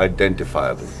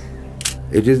identifiable.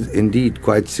 It is indeed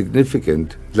quite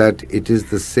significant that it is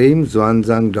the same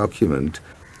Xuanzang document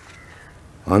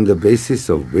on the basis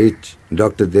of which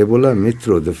Dr. Debola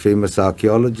Mitro, the famous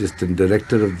archaeologist and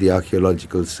director of the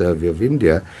Archaeological Survey of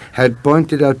India, had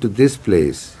pointed out to this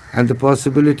place and the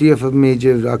possibility of a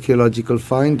major archaeological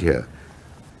find here.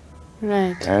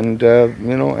 Right. And,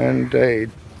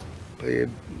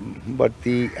 but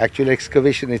the actual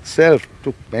excavation itself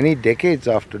took many decades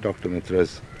after Dr.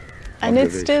 Mitra's And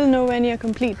it's still nowhere near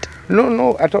complete? No,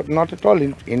 not at all.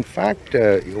 In fact,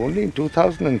 only in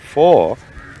 2004,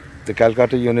 the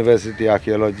Calcutta University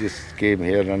archaeologists came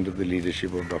here under the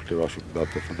leadership of Dr. Ashok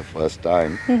Datta for the first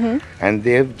time. And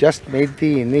they have just made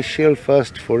the initial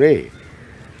first foray.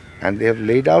 And they have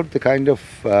laid out the kind of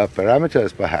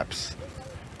parameters, perhaps,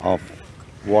 of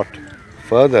what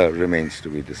further remains to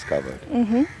be discovered.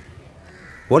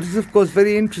 What is, of course,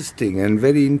 very interesting and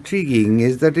very intriguing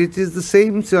is that it is the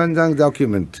same Xuanzang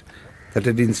document that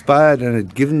had inspired and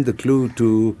had given the clue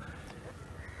to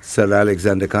Sir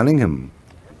Alexander Cunningham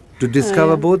to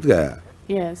discover Bodh Gaya.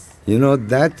 Yes. You know,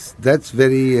 that's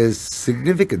very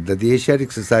significant that the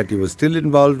Asiatic Society was still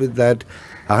involved with that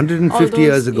 150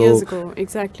 years ago.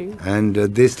 Exactly. And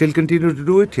they still continue to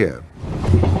do it here.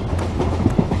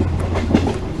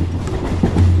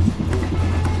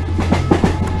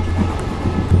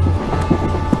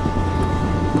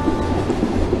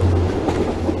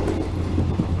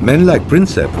 Men like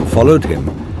Prinsep, who followed him,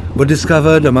 were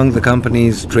discovered among the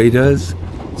company's traders,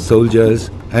 soldiers,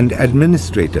 and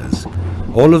administrators,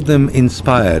 all of them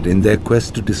inspired in their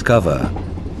quest to discover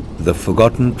the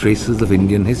forgotten traces of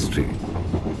Indian history.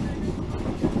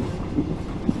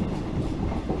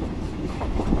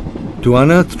 To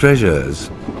unearth treasures,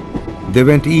 they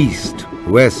went east,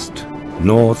 west,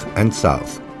 north and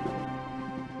south.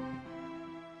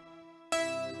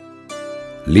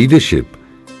 Leadership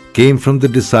came from the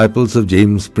disciples of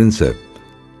James Prinsep,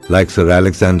 like Sir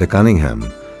Alexander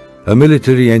Cunningham, a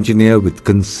military engineer with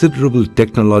considerable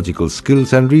technological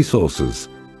skills and resources,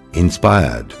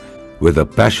 inspired with a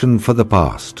passion for the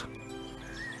past.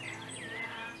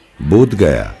 Bodh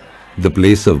Gaya, the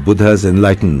place of Buddha's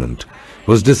enlightenment,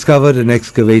 was discovered and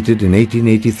excavated in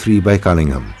 1883 by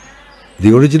Cunningham.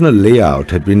 The original layout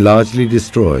had been largely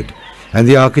destroyed, and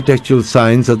the architectural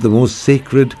signs of the most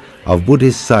sacred of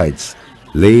Buddhist sites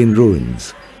lay in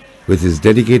ruins. With his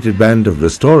dedicated band of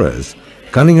restorers,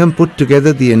 Cunningham put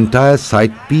together the entire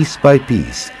site piece by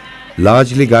piece,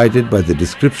 largely guided by the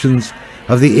descriptions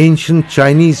of the ancient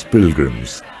Chinese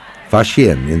pilgrims,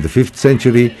 Faxian in the 5th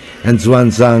century and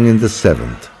Xuanzang in the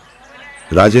 7th.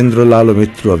 Rajendra Lal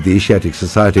Mitra of the Asiatic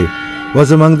Society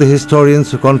was among the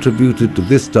historians who contributed to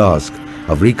this task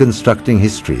of reconstructing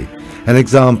history, an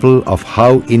example of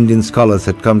how Indian scholars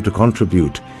had come to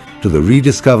contribute to the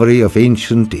rediscovery of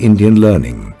ancient Indian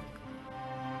learning.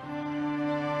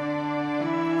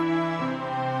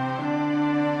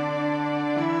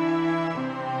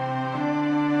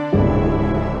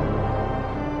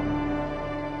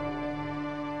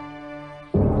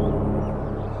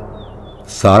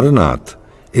 Sarnath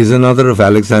is another of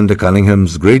Alexander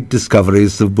Cunningham's great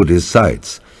discoveries of Buddhist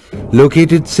sites.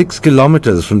 Located 6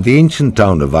 kilometers from the ancient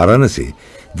town of Varanasi,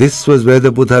 this was where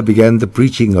the Buddha began the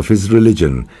preaching of his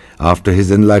religion after his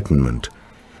enlightenment.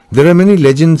 There are many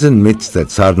legends and myths that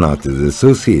Sarnath is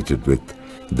associated with.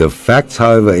 The facts,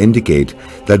 however, indicate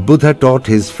that Buddha taught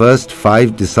his first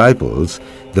 5 disciples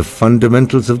the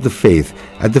fundamentals of the faith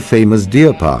at the famous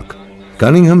deer park.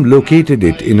 Cunningham located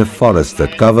it in a forest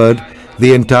that covered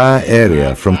the entire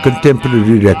area from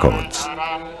contemporary records.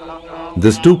 The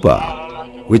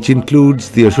stupa, which includes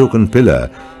the Ashokan pillar,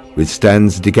 which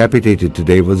stands decapitated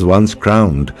today, was once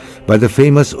crowned by the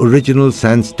famous original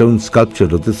sandstone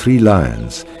sculpture of the 3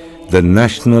 lions, the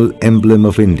national emblem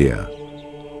of India,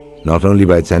 not only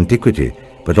by its antiquity,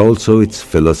 but also its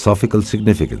philosophical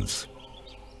significance.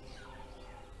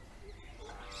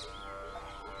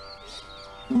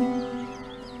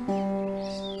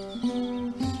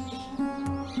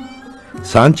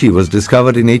 Sanchi was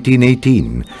discovered in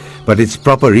 1818, but its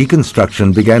proper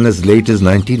reconstruction began as late as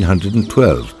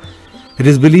 1912. It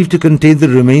is believed to contain the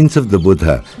remains of the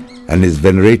Buddha and is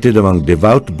venerated among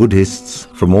devout Buddhists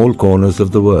from all corners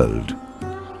of the world.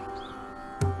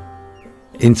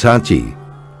 In Sanchi,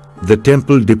 the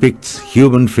temple depicts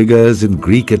human figures in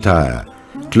Greek attire.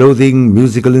 Clothing,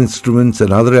 musical instruments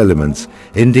and other elements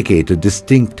indicate a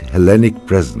distinct Hellenic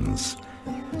presence.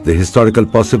 The historical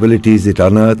possibilities it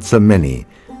unearths are many.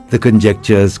 The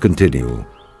conjectures continue.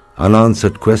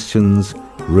 Unanswered questions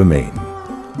remain.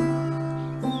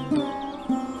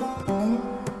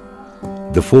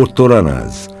 The 4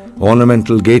 Toranas,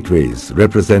 ornamental gateways,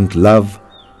 represent love,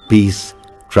 peace,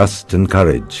 trust and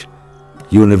courage,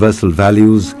 universal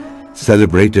values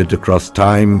celebrated across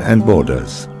time and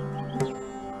borders.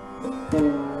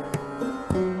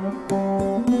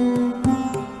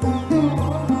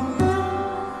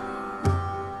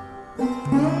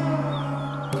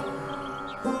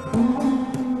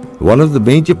 One of the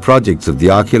major projects of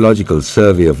the Archaeological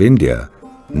Survey of India,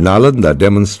 Nalanda,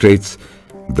 demonstrates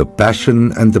the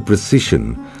passion and the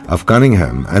precision of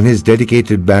Cunningham and his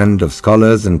dedicated band of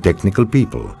scholars and technical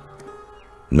people.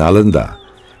 Nalanda,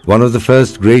 one of the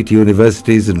first great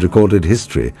universities in recorded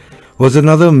history, was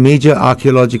another major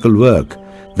archaeological work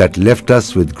that left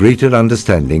us with greater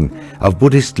understanding of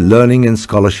Buddhist learning and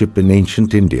scholarship in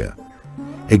ancient India.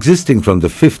 Existing from the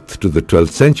 5th to the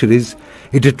 12th centuries,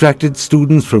 it attracted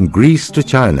students from Greece to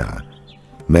China.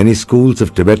 Many schools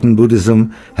of Tibetan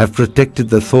Buddhism have protected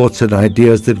the thoughts and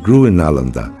ideas that grew in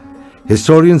Nalanda.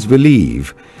 Historians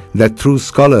believe that through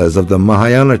scholars of the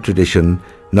Mahayana tradition,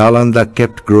 Nalanda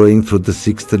kept growing through the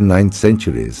 6th and 9th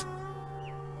centuries.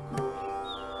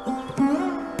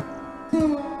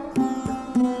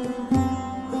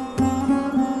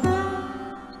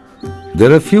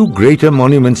 There are few greater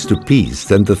monuments to peace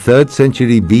than the 3rd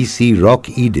century BC rock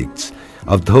edicts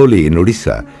of Dholi in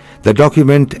Odisha that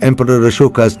document Emperor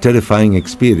Ashoka's terrifying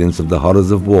experience of the horrors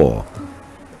of war.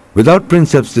 Without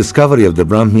Prinsep's discovery of the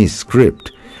Brahmi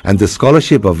script and the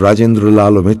scholarship of Rajendra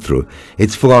Lal Mitra,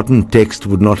 its forgotten text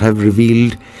would not have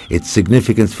revealed its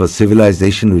significance for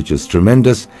civilization, which was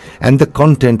tremendous, and the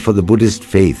content for the Buddhist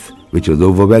faith, which was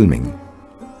overwhelming.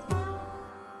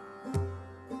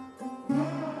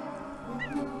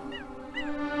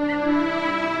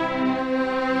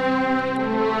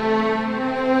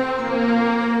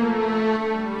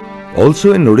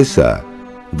 Also in Odisha,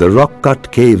 the rock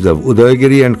rock-cut caves of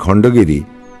Udayagiri and Khandagiri,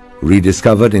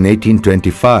 rediscovered in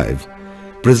 1825,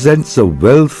 presents a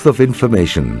wealth of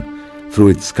information through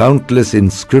its countless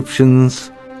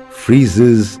inscriptions,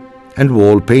 friezes, and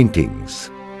wall paintings.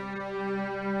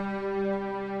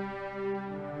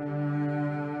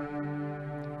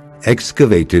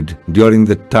 Excavated during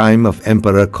the time of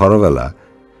Emperor Kharavela,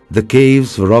 the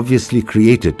caves were obviously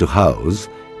created to house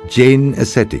Jain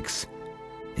ascetics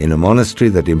in a monastery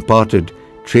that imparted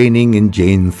training in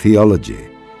Jain theology.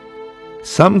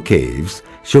 Some caves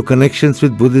show connections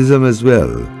with Buddhism as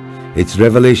well. Its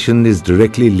revelation is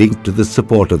directly linked to the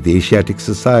support of the Asiatic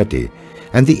Society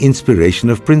and the inspiration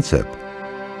of Prinsep.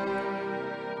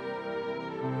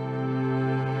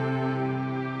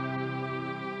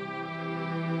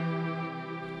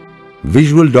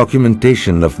 Visual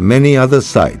documentation of many other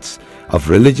sites of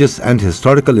religious and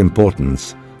historical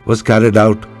importance was carried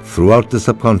out throughout the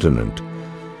subcontinent.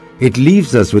 It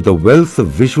leaves us with a wealth of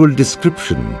visual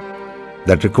description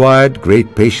that required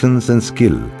great patience and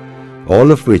skill, all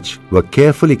of which were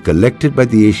carefully collected by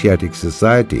the Asiatic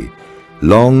Society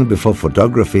long before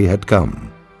photography had come.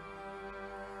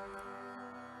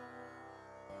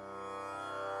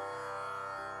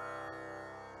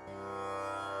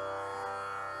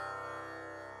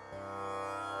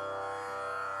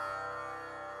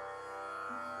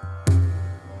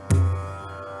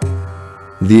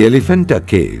 The Elephanta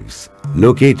Caves,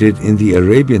 located in the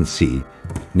Arabian Sea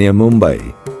near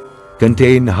Mumbai,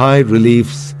 contain high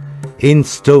reliefs in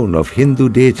stone of Hindu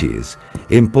deities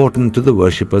important to the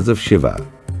worshippers of Shiva.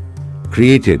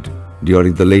 Created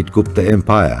during the late Gupta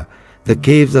Empire, the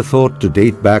caves are thought to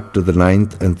date back to the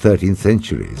 9th and 13th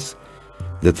centuries.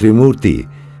 The Trimurti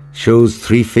shows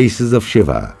three faces of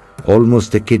Shiva,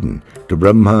 almost akin to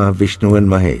Brahma, Vishnu and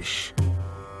Mahesh.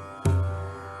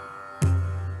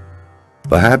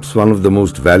 Perhaps one of the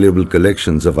most valuable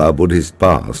collections of our Buddhist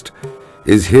past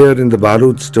is here in the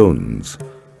Bharut stones,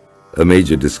 a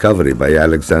major discovery by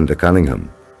Alexander Cunningham.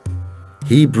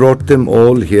 He brought them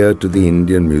all here to the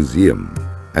Indian Museum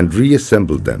and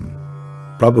reassembled them,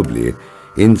 probably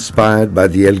inspired by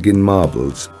the Elgin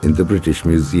marbles in the British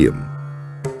Museum.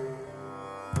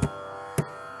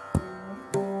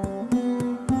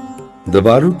 The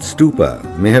Bharut Stupa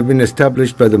may have been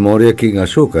established by the Maurya king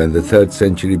Ashoka in the 3rd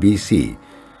century BC,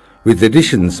 with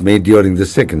additions made during the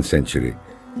 2nd century.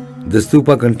 The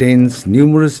stupa contains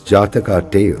numerous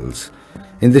Jataka tales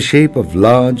in the shape of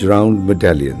large round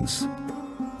medallions,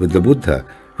 with the Buddha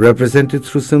represented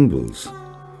through symbols.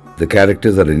 The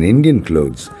characters are in Indian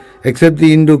clothes, except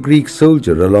the Indo-Greek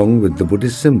soldier along with the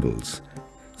Buddhist symbols.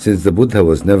 Since the Buddha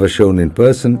was never shown in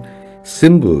person,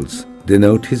 symbols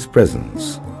denote his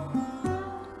presence.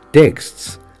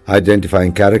 Texts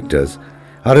identifying characters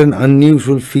are an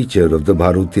unusual feature of the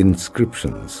Bharut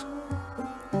inscriptions.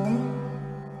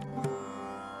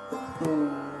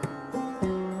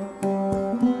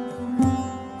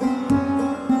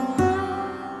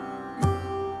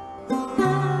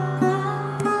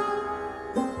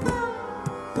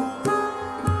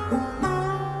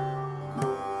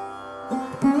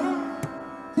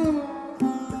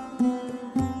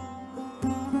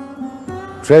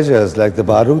 Treasures like the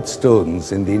Bharut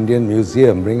stones in the Indian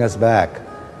Museum bring us back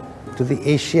to the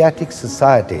Asiatic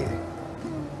Society,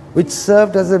 which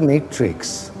served as a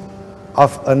matrix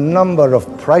of a number of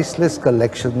priceless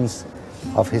collections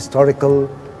of historical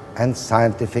and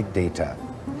scientific data.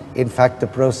 In fact, the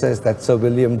process that Sir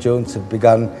William Jones had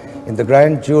begun in the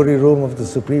Grand Jury Room of the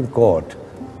Supreme Court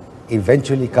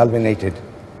eventually culminated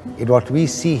in what we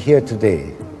see here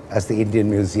today as the Indian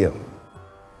Museum.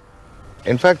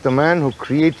 In fact, the man who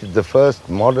created the first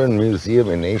modern museum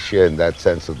in Asia in that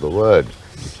sense of the word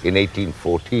in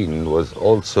 1814 was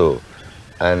also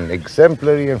an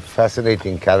exemplary and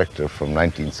fascinating character from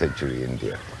 19th century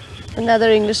India.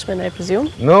 Another Englishman, I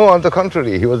presume? No, on the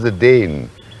contrary, he was a Dane,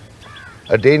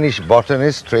 a Danish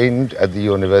botanist trained at the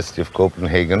University of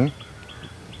Copenhagen,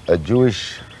 a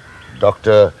Jewish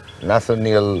Dr.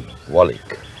 Nathaniel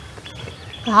Wallich.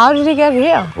 How did he get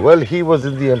here? Well, he was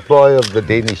in the employ of the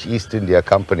Danish East India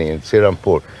Company in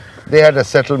Serampore. They had a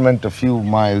settlement a few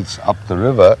miles up the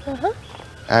river,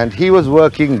 and he was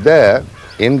working there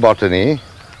in botany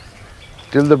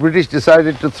till the British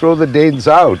decided to throw the Danes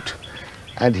out,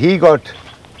 and he got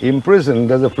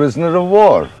imprisoned as a prisoner of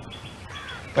war.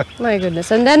 My goodness.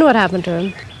 And then what happened to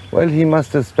him? Well, he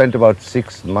must have spent about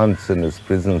 6 months in his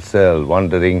prison cell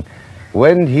wondering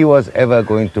when he was ever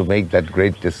going to make that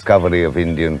great discovery of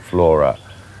Indian flora.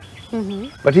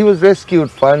 But he was rescued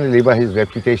finally by his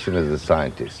reputation as a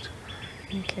scientist.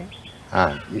 Okay.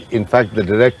 In fact, the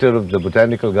director of the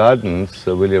Botanical Gardens,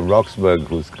 Sir William Roxburgh,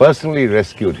 who's personally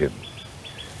rescued him.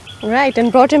 Right,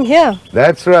 and brought him here.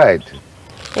 That's right.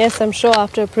 Yes, I'm sure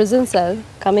after a prison cell,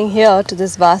 coming here to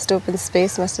this vast open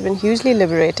space must have been hugely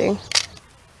liberating.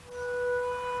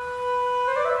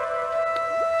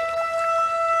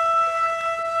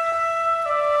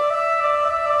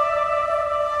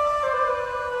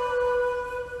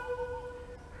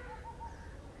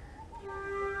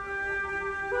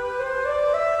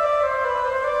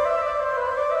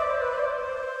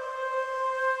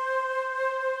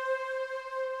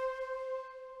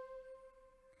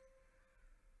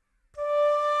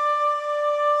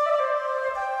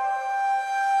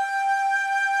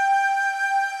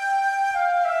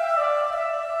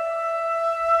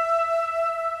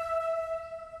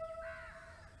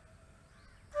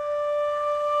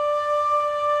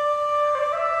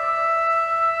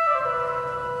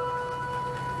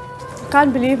 I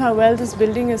can't believe how well this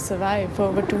building has survived for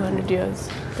over 200 years,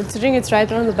 considering it's right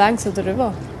on the banks of the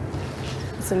river.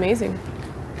 It's amazing.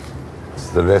 It's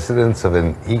the residence of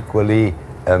an equally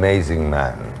amazing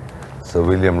man, Sir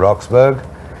William Roxburgh,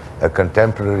 a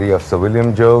contemporary of Sir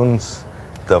William Jones,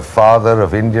 the father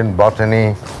of Indian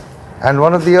botany, and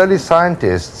one of the early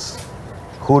scientists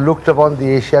who looked upon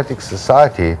the Asiatic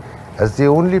Society as the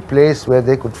only place where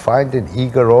they could find an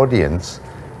eager audience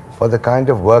for the kind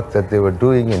of work that they were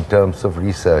doing in terms of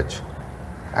research.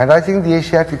 And I think the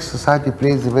Asiatic Society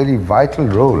plays a very vital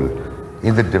role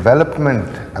in the development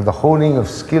and the honing of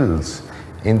skills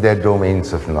in their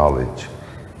domains of knowledge.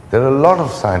 There are a lot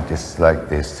of scientists like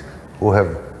this who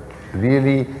have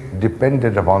really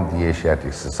depended upon the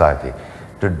Asiatic Society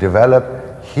to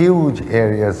develop huge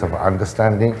areas of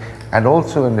understanding and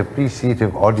also an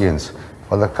appreciative audience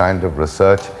for the kind of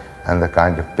research and the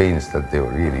kind of pains that they were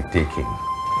really taking.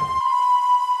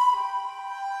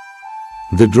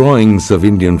 The drawings of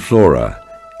Indian flora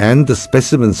and the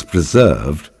specimens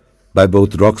preserved by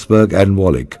both Roxburgh and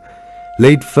Wallach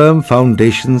laid firm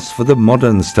foundations for the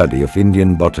modern study of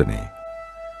Indian botany.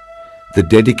 The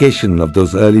dedication of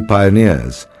those early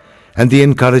pioneers and the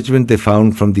encouragement they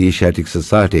found from the Asiatic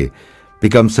Society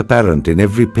becomes apparent in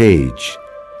every page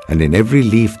and in every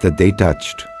leaf that they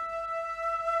touched.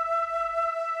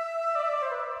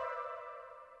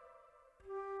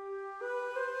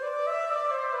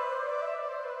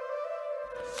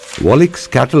 Wallach's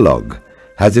catalogue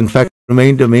has in fact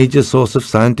remained a major source of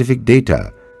scientific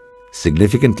data.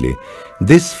 Significantly,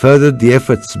 this furthered the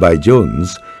efforts by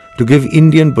Jones to give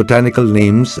Indian botanical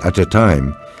names at a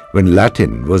time when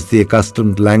Latin was the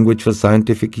accustomed language for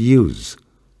scientific use.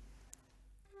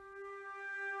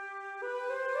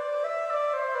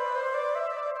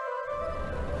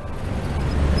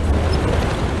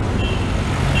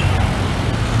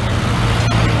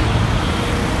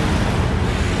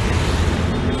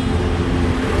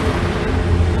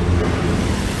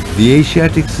 The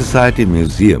Asiatic Society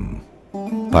Museum,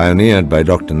 pioneered by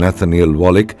Dr. Nathaniel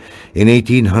Wallach in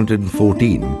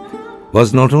 1814,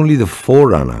 was not only the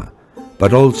forerunner,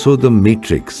 but also the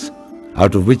matrix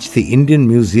out of which the Indian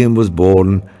Museum was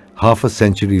born half a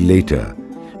century later,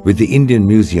 with the Indian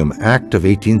Museum Act of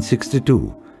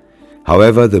 1862.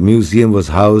 However, the museum was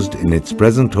housed in its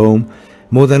present home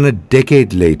more than a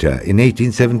decade later, in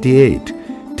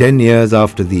 1878, 10 years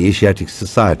after the Asiatic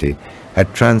Society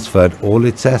had transferred all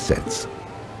its assets.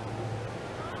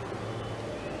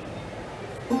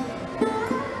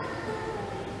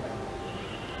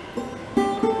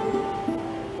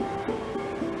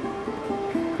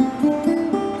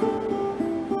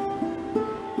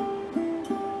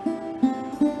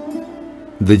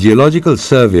 The Geological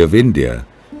Survey of India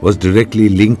was directly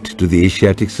linked to the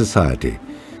Asiatic Society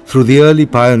through the early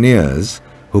pioneers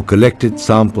who collected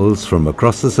samples from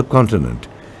across the subcontinent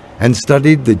and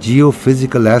studied the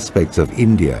geophysical aspects of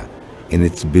India in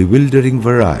its bewildering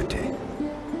variety.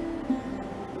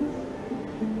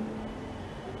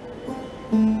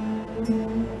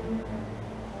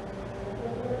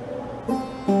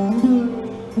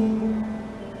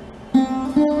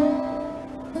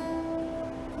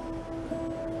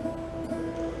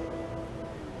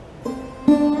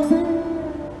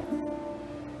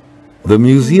 The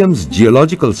museum's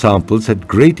geological samples had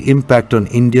great impact on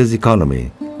India's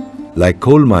economy, like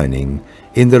coal mining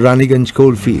in the Raniganj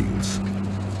coal fields.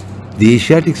 The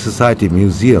Asiatic Society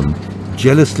Museum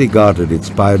jealously guarded its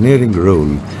pioneering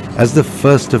role as the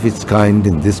first of its kind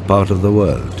in this part of the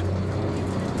world.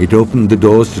 It opened the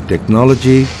doors to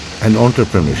technology and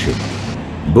entrepreneurship,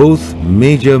 both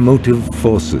major motive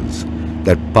forces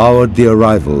that powered the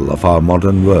arrival of our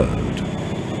modern world.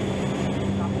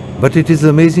 But it is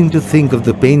amazing to think of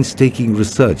the painstaking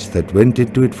research that went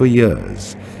into it for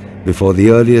years before the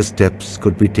earlier steps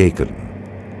could be taken.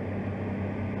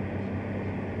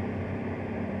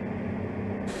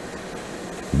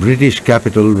 British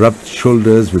capital rubbed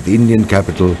shoulders with Indian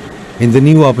capital in the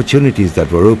new opportunities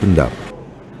that were opened up.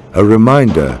 A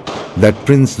reminder that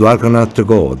Prince Dwarkanath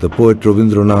Tagore, the poet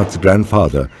Rabindranath's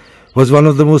grandfather, was one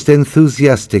of the most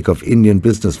enthusiastic of Indian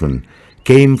businessmen,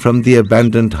 came from the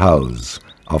abandoned house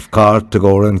of Kar,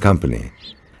 Tagore and Company.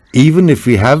 Even if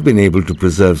we have been able to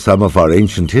preserve some of our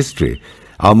ancient history,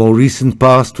 our more recent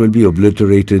past will be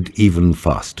obliterated even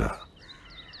faster.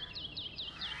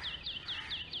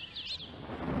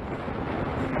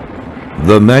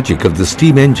 The magic of the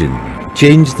steam engine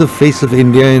changed the face of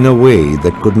India in a way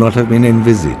that could not have been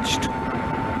envisaged.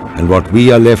 And what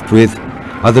we are left with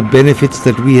are the benefits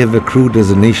that we have accrued as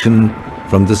a nation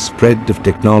from the spread of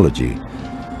technology,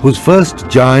 whose first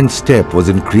giant step was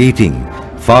in creating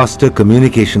faster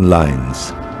communication lines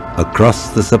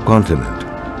across the subcontinent.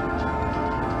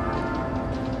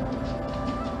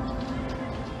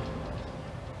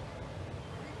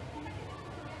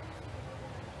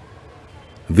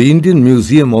 The Indian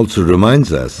Museum also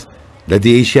reminds us that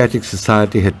the Asiatic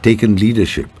Society had taken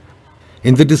leadership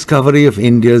in the discovery of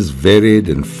India's varied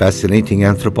and fascinating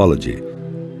anthropology,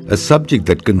 a subject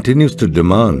that continues to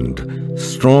demand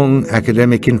strong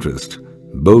academic interest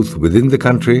both within the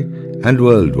country and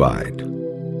worldwide.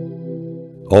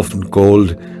 Often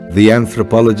called the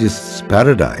anthropologist's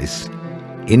paradise,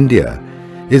 India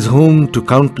is home to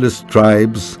countless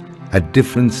tribes at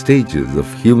different stages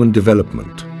of human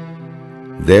development.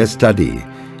 Their study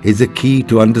is a key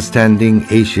to understanding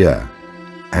Asia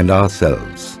and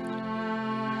ourselves.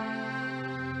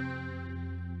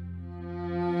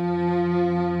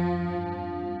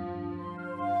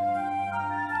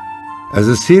 As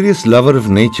a serious lover of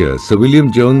nature, Sir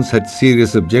William Jones had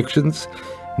serious objections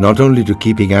not only to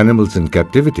keeping animals in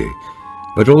captivity,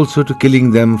 but also to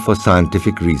killing them for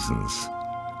scientific reasons.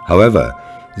 However,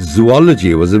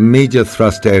 zoology was a major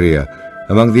thrust area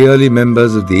among the early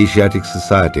members of the Asiatic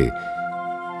Society.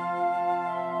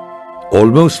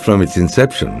 Almost from its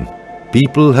inception,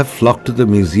 people have flocked to the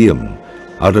museum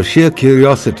out of sheer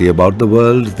curiosity about the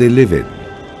world they live in.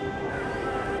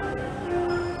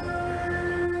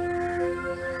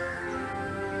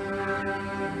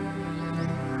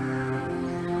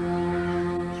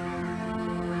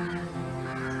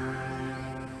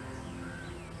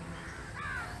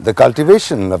 The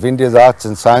cultivation of India's arts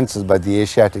and sciences by the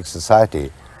Asiatic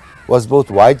Society was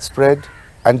both widespread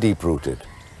and deep-rooted,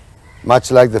 much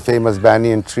like the famous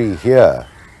banyan tree here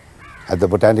at the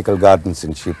Botanical Gardens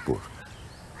in Shibpur.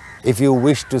 If you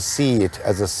wish to see it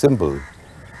as a symbol,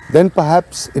 then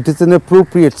perhaps it is an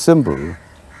appropriate symbol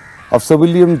of Sir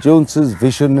William Jones's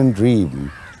vision and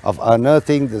dream of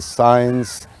unearthing the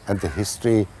science and the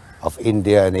history of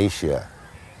India and Asia.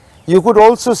 You could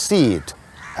also see it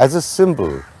as a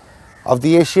symbol of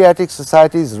the Asiatic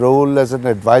Society's role as an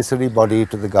advisory body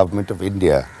to the Government of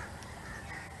India,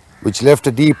 which left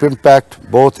a deep impact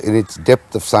both in its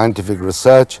depth of scientific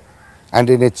research and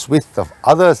in its width of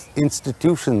other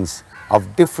institutions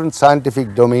of different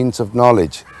scientific domains of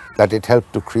knowledge that it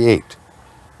helped to create.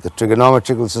 The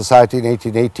Trigonometrical Society in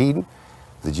 1818,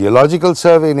 the Geological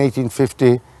Survey in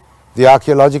 1850, the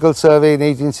Archaeological Survey in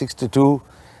 1862,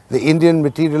 the Indian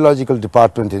Meteorological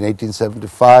Department in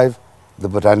 1875, the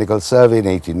Botanical Survey in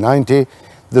 1890,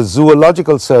 the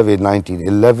Zoological Survey in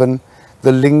 1911,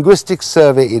 the Linguistic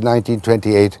Survey in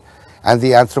 1928, and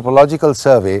the Anthropological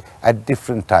Survey at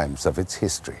different times of its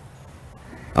history.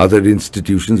 Other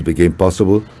institutions became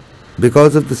possible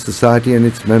because of the society and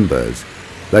its members,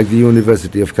 like the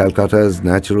University of Calcutta's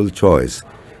natural choice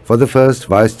for the first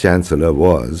Vice-Chancellor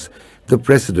was the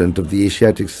President of the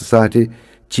Asiatic Society,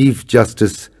 Chief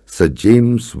Justice Sir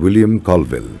James William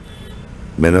Colville.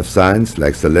 Men of science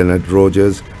like Sir Leonard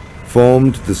Rogers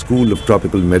formed the School of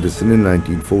Tropical Medicine in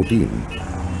 1914.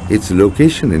 Its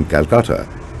location in Calcutta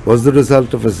was the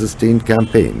result of a sustained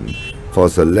campaign for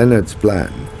Sir Leonard's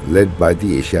plan led by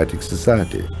the Asiatic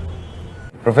Society.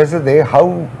 Professor Dey,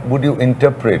 how would you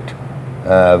interpret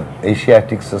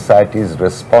Asiatic Society's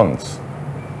response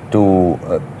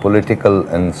to political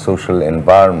and social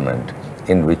environment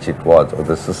in which it was, or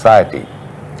the society,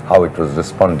 how it was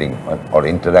responding or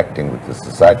interacting with the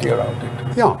society around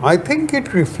it? Yeah, I think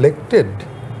it reflected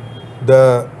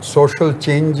the social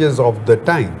changes of the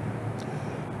time.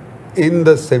 In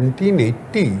the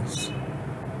 1780s,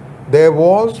 there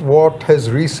was what has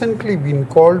recently been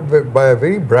called by a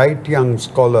very bright young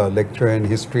scholar, lecturer in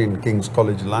history in King's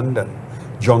College London,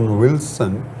 John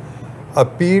Wilson, a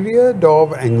period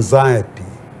of anxiety.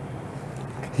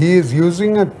 He is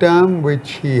using a term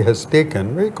which he has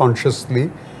taken very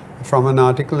consciously from an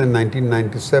article in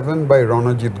 1997 by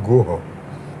Ranajit Guha,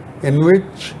 in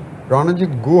which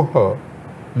Ranajit Guha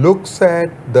looks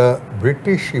at the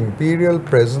British imperial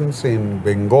presence in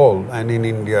Bengal and in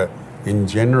India in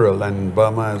general and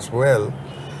Burma as well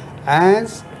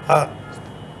as a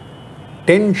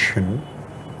tension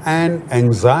and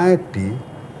anxiety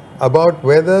about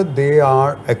whether they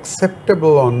are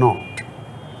acceptable or not.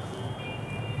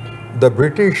 The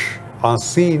British are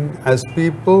seen as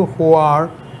people who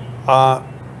are a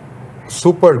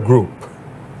super group,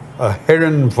 a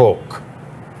Herrenvolk,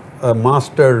 a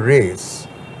master race,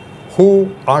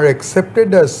 who are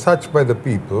accepted as such by the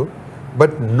people,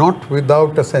 but not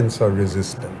without a sense of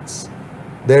resistance.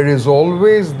 There is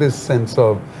always this sense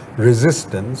of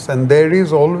resistance, and there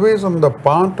is always on the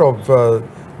part of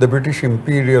the British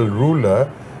imperial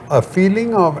ruler a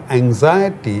feeling of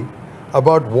anxiety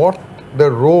about what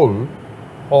the role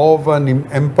of an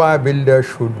empire builder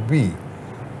should be.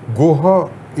 Guha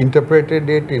interpreted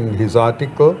it in his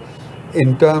article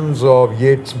in terms of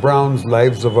Yeats Brown's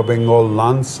Lives of a Bengal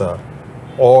Lancer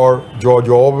or George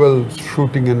Orwell's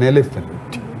Shooting an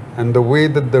Elephant, and the way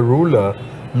that the ruler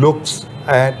looks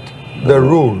at the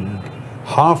ruled,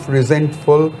 half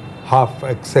resentful, half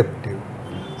acceptive.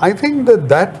 I think that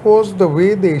that was the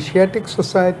way the Asiatic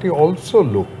society also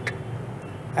looked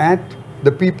at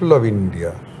the people of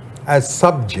India as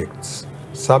subjects,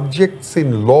 subjects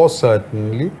in law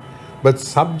certainly, but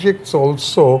subjects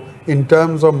also in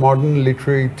terms of modern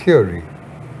literary theory.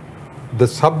 The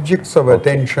subjects of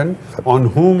attention on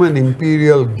whom an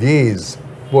imperial gaze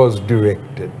was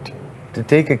directed. To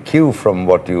take a cue from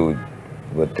what you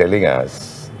were telling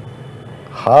us,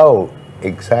 how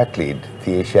exactly did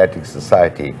the Asiatic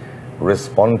society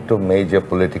respond to major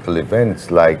political events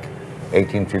like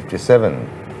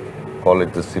 1857? Call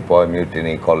it the Sepoy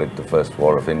Mutiny, call it the First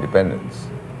War of Independence.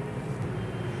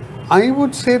 I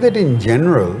would say that in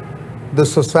general, the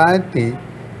society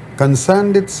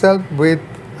concerned itself with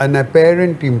an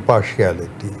apparent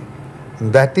impartiality.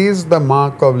 That is the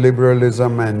mark of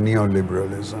liberalism and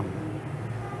neoliberalism.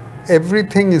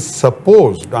 Everything is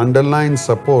supposed, underline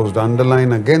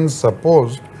again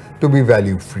supposed, to be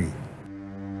value-free.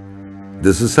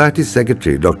 The Society's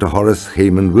secretary, Dr. Horace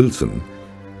Hayman Wilson,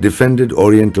 defended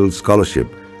Oriental scholarship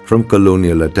from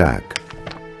colonial attack.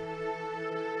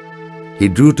 He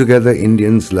drew together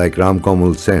Indians like Ram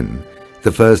Komal Sen,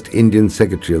 the first Indian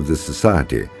secretary of the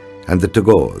society, and the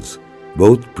Tagores,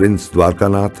 both Prince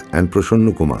Dwarkanath and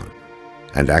Prashanna Kumar,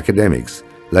 and academics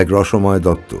like Roshomoy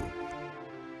Dotto.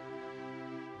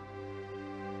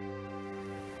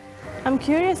 I'm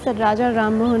curious that Raja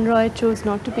Ram Mohan Roy chose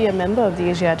not to be a member of the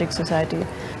Asiatic Society,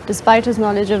 despite his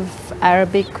knowledge of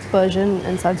Arabic, Persian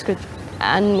and Sanskrit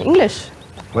and English.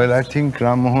 Well, I think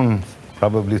Ram Mohan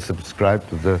probably subscribed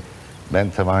to the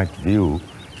Benthamite view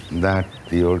that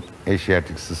the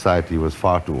Asiatic Society was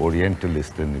far too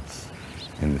Orientalist in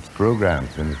its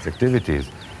programs, in its activities.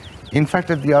 In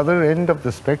fact, at the other end of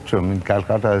the spectrum in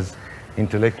Calcutta's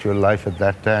intellectual life at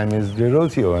that time is De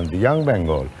Rosio and the Young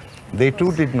Bengal. They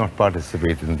too did not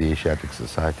participate in the Asiatic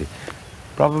Society,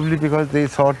 probably because they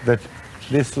thought that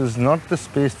this was not the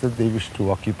space that they wished to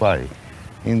occupy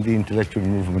in the intellectual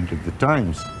movement of the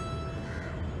times.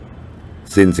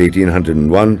 Since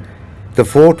 1801, the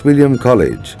Fort William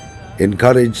College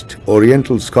encouraged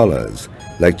Oriental scholars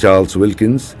like Charles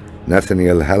Wilkins,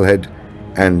 Nathaniel Halhed,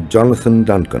 and Jonathan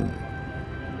Duncan.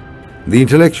 The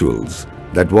intellectuals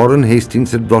that Warren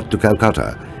Hastings had brought to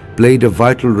Calcutta played a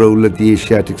vital role at the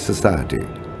Asiatic Society.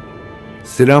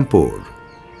 Sirampur,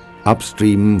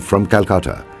 upstream from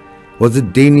Calcutta, was a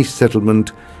Danish settlement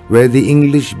where the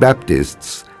English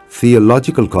Baptists'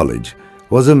 Theological College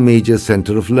was a major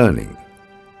center of learning.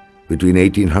 Between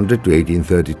 1800 to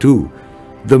 1832,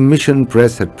 the mission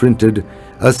press had printed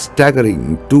a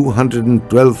staggering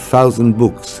 212,000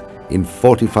 books in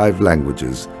 45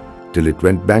 languages till it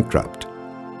went bankrupt.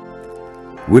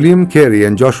 William Carey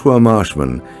and Joshua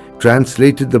Marshman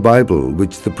translated the Bible,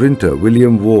 which the printer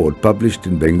William Ward published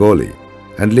in Bengali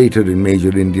and later in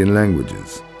major Indian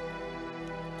languages.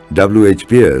 W.H.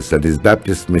 Pierce and his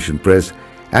Baptist Mission Press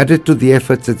added to the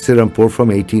efforts at Sirampur from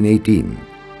 1818.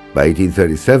 By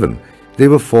 1837, they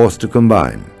were forced to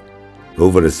combine.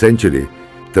 Over a century,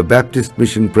 the Baptist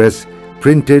Mission Press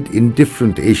printed in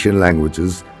different Asian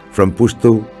languages from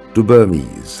Pashto to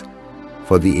Burmese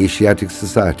for the Asiatic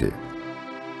Society.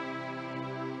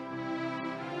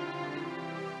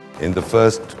 In the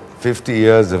first 50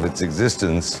 years of its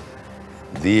existence,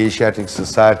 the Asiatic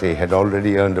Society had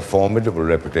already earned a formidable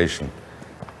reputation,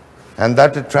 and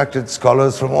that attracted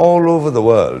scholars from all over the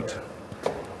world.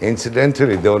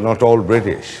 Incidentally, they were not all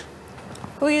British.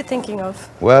 Who are you thinking of?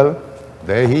 Well,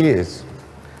 there he is.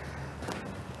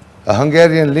 A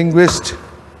Hungarian linguist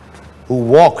who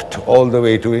walked all the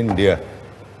way to India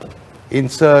in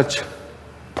search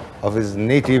of his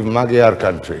native Magyar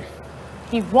country.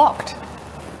 He walked.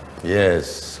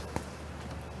 Yes.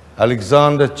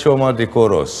 Alexander Choma de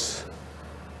Koros.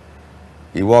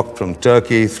 He walked from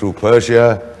Turkey through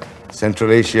Persia,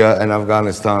 Central Asia and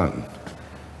Afghanistan,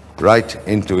 right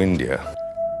into India.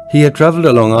 He had travelled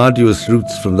along arduous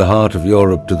routes from the heart of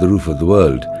Europe to the roof of the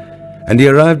world, and he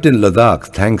arrived in Ladakh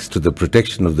thanks to the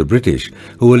protection of the British,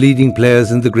 who were leading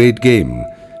players in the great game.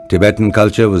 Tibetan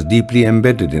culture was deeply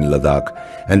embedded in Ladakh,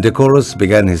 and de Koros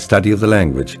began his study of the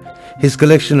language. His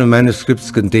collection of manuscripts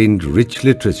contained rich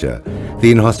literature.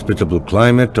 The inhospitable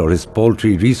climate or his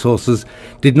paltry resources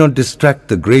did not distract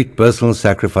the great personal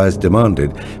sacrifice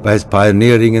demanded by his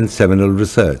pioneering and seminal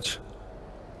research.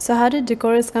 So how did de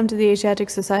Koros come to the Asiatic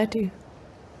Society?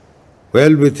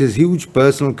 Well, with his huge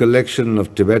personal collection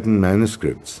of Tibetan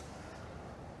manuscripts,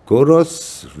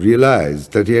 Koros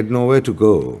realized that he had nowhere to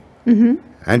go,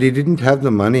 and he didn't have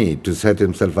the money to set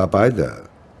himself up either.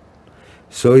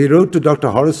 So he wrote to Dr.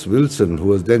 Horace Wilson, who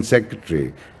was then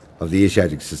secretary of the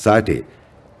Asiatic Society,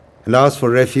 and asked for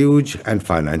refuge and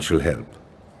financial help.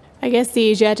 I guess the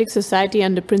Asiatic Society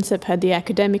under Princep had the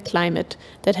academic climate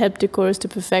that helped de Koros to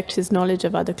perfect his knowledge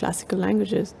of other classical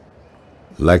languages.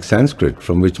 Like Sanskrit,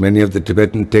 from which many of the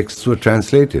Tibetan texts were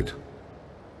translated.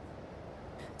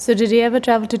 So did he ever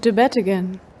travel to Tibet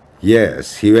again?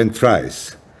 Yes, he went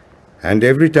thrice, and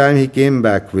every time he came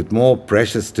back with more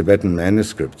precious Tibetan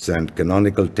manuscripts and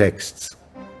canonical texts.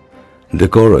 De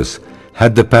Koros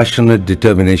had the passionate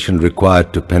determination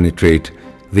required to penetrate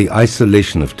the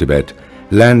isolation of Tibet,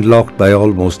 landlocked by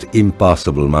almost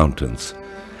impassable mountains.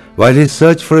 While his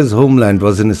search for his homeland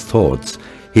was in his thoughts,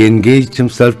 he engaged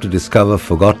himself to discover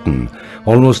forgotten,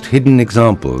 almost hidden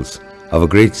examples of a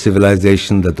great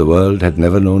civilization that the world had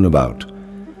never known about.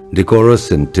 De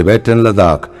Koros in Tibet and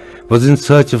Ladakh was in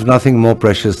search of nothing more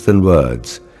precious than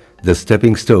words, the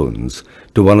stepping stones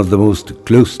to one of the most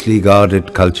closely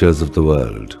guarded cultures of the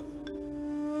world.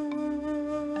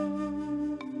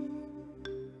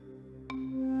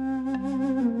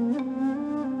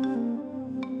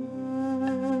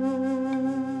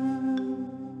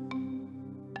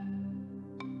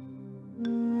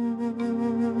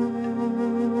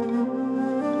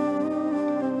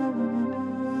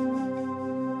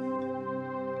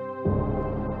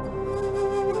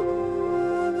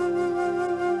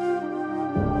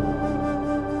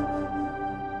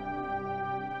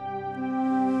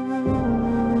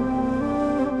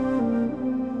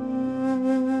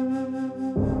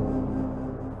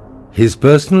 His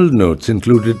personal notes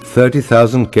included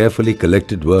 30,000 carefully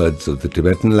collected words of the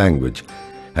Tibetan language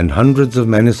and hundreds of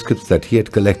manuscripts that he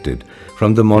had collected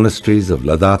from the monasteries of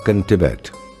Ladakh and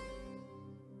Tibet.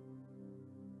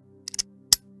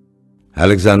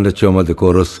 Alexander Choma de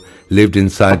Koros lived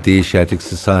inside the Asiatic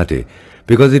Society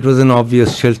because it was an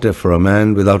obvious shelter for a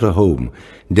man without a home,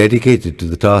 dedicated to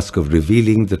the task of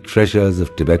revealing the treasures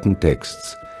of Tibetan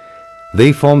texts.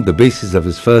 They formed the basis of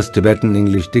his first Tibetan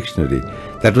English dictionary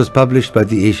that was published by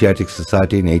the Asiatic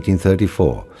Society in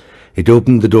 1834. It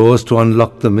opened the doors to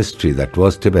unlock the mystery that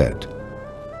was Tibet.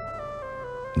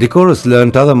 De Koros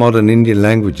learnt other modern Indian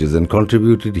languages and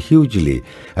contributed hugely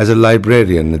as a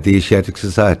librarian at the Asiatic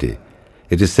Society.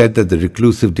 It is said that the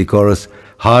reclusive de Koros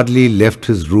hardly left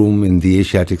his room in the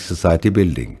Asiatic Society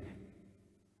building.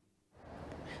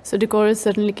 So de Koros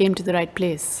certainly came to the right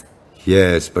place.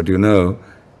 Yes, but you know,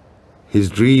 his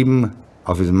dream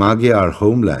of his Magyar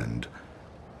homeland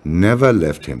never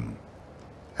left him,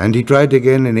 and he tried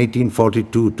again in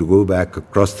 1842 to go back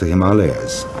across the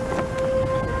Himalayas.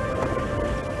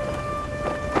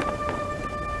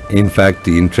 In fact,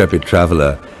 the intrepid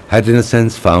traveller had in a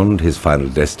sense found his final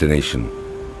destination.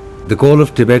 The call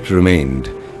of Tibet remained,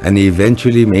 and he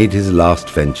eventually made his last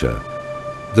venture.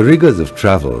 The rigours of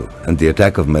travel and the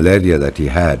attack of malaria that he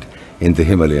had in the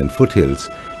Himalayan foothills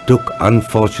took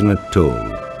unfortunate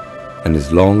toll, and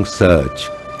his long search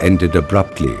ended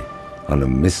abruptly on a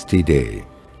misty day.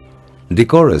 De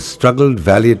Koros struggled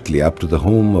valiantly up to the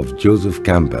home of Joseph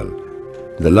Campbell.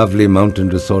 The lovely mountain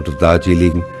resort of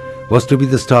Darjeeling was to be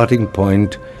the starting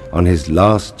point on his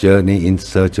last journey in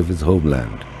search of his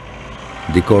homeland.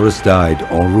 De Koros died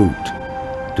en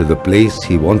route to the place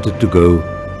he wanted to go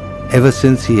ever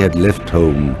since he had left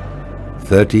home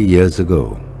 30 years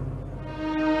ago.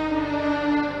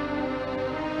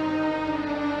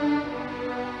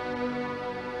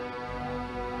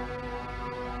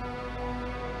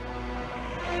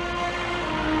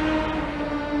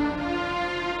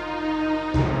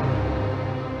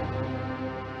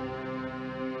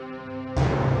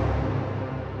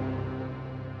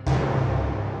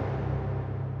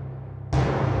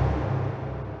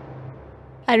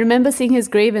 I remember seeing his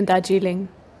grave in Darjeeling.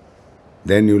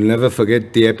 Then you'll never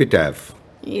forget the epitaph.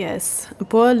 Yes, a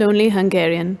poor, lonely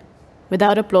Hungarian,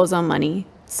 without applause or money,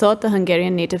 sought the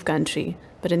Hungarian native country,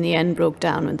 but in the end broke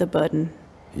down with the burden.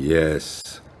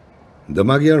 Yes, the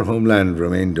Magyar homeland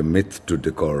remained a myth to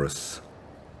Decorus.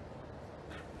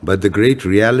 But the great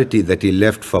reality that he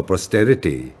left for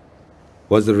posterity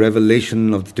was the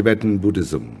revelation of the Tibetan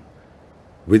Buddhism.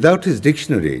 Without his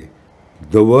dictionary,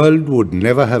 the world would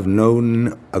never have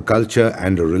known a culture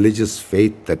and a religious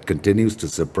faith that continues to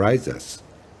surprise us.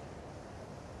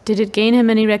 Did it gain him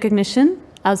any recognition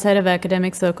outside of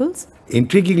academic circles?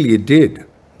 Intriguingly, it did,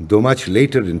 though much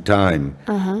later in time,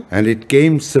 and it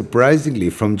came surprisingly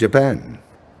from Japan.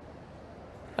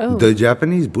 Oh. The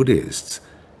Japanese Buddhists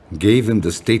gave him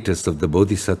the status of the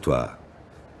Bodhisattva,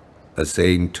 a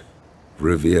saint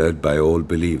revered by all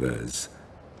believers.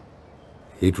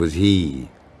 It was he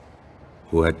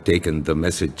who had taken the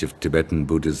message of Tibetan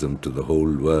Buddhism to the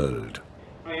whole world.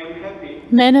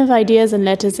 Men of ideas and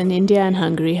letters in India and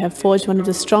Hungary have forged one of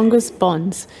the strongest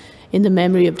bonds in the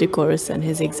memory of Decorus and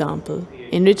his example,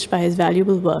 enriched by his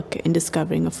valuable work in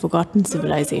discovering a forgotten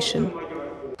civilization.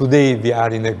 Today we are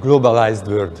in a globalized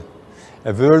world,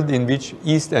 a world in which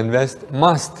East and West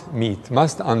must meet,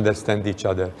 must understand each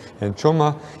other. And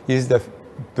Choma is the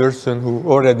person who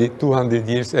already 200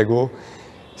 years ago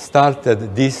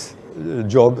started this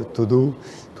job to do,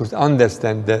 to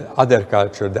understand the other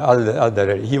culture, the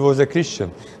other. He was a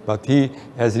Christian, but he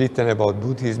has written about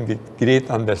Buddhism with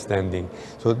great understanding.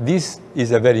 So this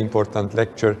is a very important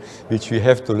lecture which we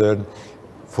have to learn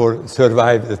for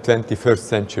survive the 21st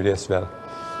century as well.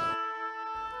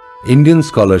 Indian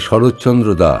scholar Sharat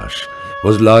Chandra Das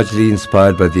was largely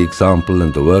inspired by the example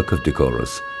and the work of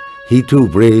Decorus. He too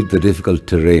braved the difficult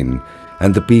terrain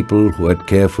and the people who had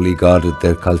carefully guarded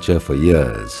their culture for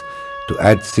years to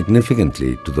add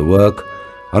significantly to the work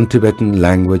on Tibetan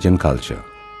language and culture.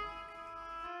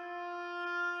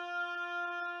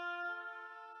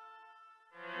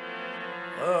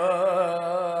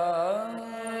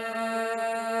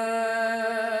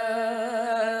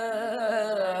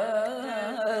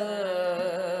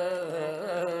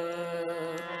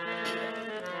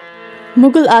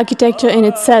 Mughal architecture in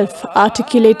itself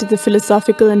articulated the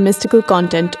philosophical and mystical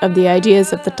content of the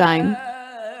ideas of the time.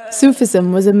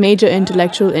 Sufism was a major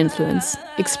intellectual influence,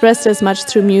 expressed as much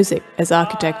through music as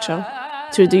architecture,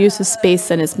 through the use of space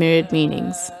and its myriad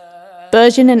meanings.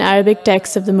 Persian and Arabic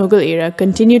texts of the Mughal era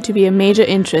continue to be a major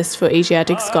interest for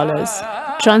Asiatic scholars.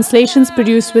 Translations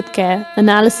produced with care,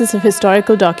 analysis of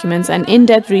historical documents, and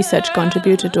in-depth research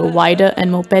contributed to a wider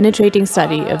and more penetrating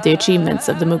study of the achievements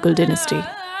of the Mughal dynasty.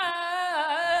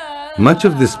 Much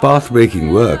of this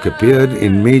path-breaking work appeared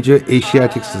in major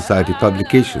Asiatic Society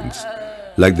publications,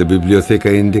 like the Bibliotheca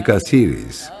Indica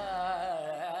series.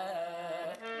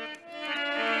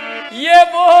 ये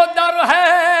वो दर है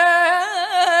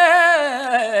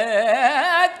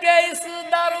कि इस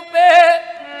दर पे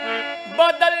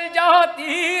बदल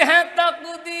जाती है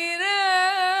तकदीरें,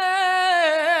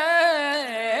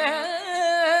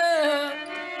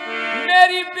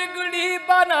 मेरी बिगड़ी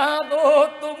बना दो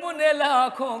तुमने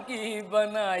लाखों की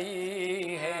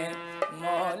बनाई है,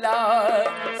 मौला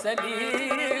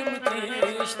सलीम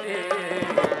चिश्ती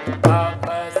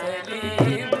बाबा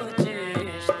सलीम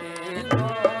चिश्ती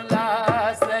मौला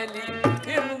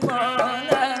सलीम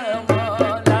मौला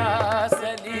मौला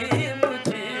सलीम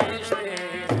चिश्ती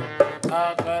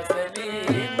बाबा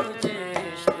सलीम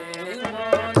चिश्ती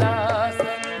मौला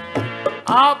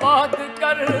सलीम आबाद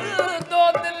कर दो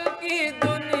दिल की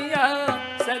दुनिया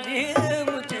सलीम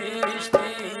चिश्ती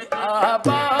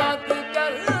आबाद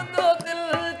कर दो दिल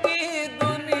की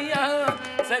दुनिया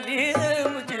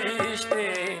सलीम चिश्ती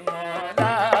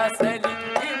मौला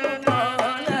सलीम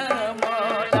मौला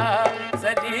मौला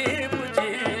सलीम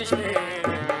चिश्ती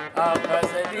आका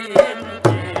Salim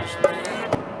Chishti.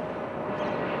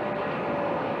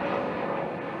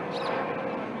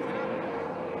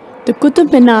 The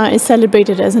Qutub Minar is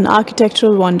celebrated as an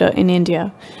architectural wonder in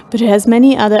India, but it has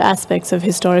many other aspects of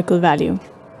historical value.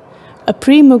 A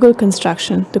pre-Mughal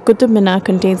construction, the Qutub Minar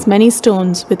contains many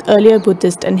stones with earlier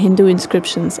Buddhist and Hindu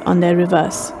inscriptions on their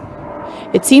reverse.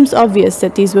 It seems obvious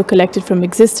that these were collected from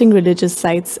existing religious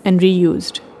sites and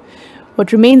reused.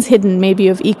 What remains hidden may be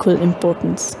of equal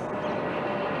importance.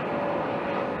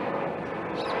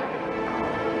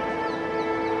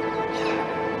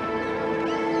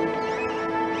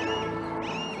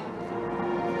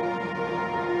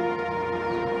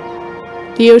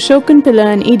 The Ashokan pillar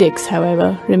and edicts,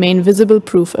 however, remain visible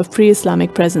proof of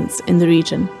pre-Islamic presence in the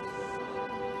region.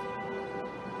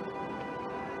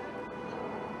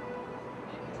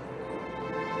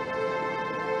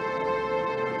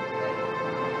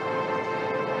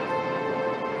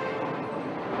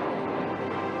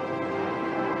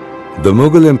 The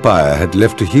Mughal Empire had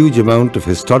left a huge amount of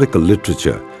historical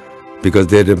literature because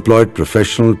they had employed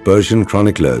professional Persian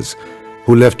chroniclers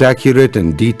who left accurate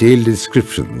and detailed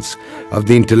descriptions of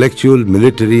the intellectual,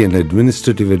 military and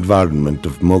administrative environment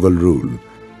of Mughal rule.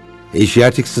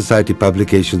 Asiatic Society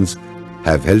publications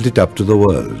have held it up to the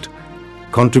world.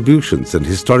 Contributions and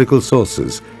historical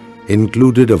sources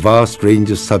included a vast range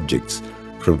of subjects,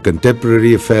 from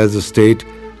contemporary affairs of state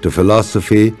to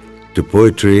philosophy to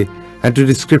poetry and to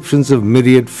descriptions of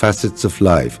myriad facets of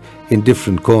life in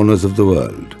different corners of the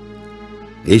world.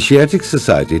 Asiatic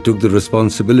Society took the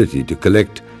responsibility to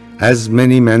collect as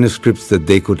many manuscripts that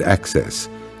they could access,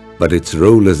 but its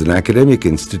role as an academic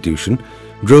institution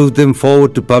drove them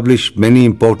forward to publish many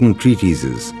important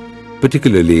treatises,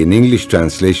 particularly in English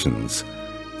translations,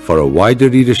 for a wider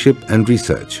readership and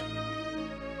research.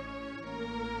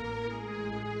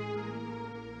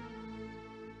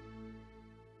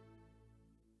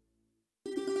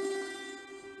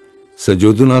 Sir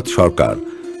Jodunath Sarkar,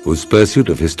 whose pursuit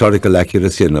of historical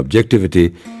accuracy and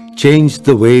objectivity changed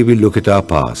the way we look at our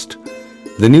past.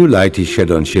 The new light he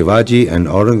shed on Shivaji and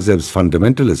Aurangzeb's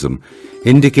fundamentalism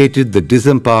indicated the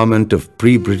disempowerment of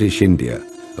pre-British India.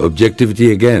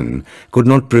 Objectivity again could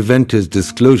not prevent his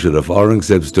disclosure of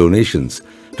Aurangzeb's donations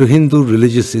to Hindu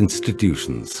religious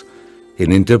institutions.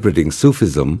 In interpreting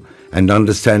Sufism and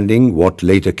understanding what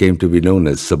later came to be known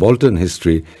as subaltern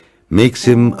history makes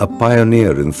him a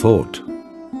pioneer in thought.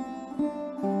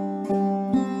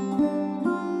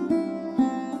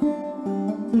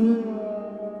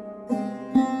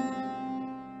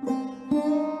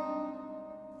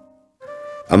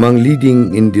 Among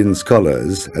leading Indian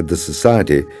scholars at the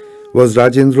Society was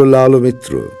Rajendra Lal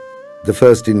Mitra, the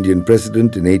first Indian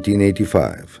president in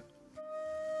 1885.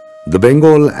 The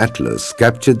Bengal Atlas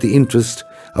captured the interest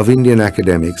of Indian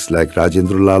academics like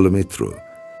Rajendra Lal Mitra.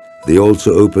 They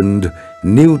also opened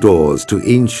new doors to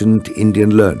ancient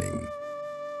Indian learning.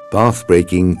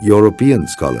 Path-breaking European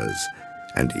scholars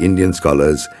and Indian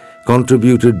scholars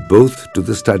contributed both to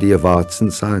the study of arts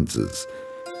and sciences.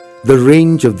 The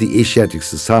range of the Asiatic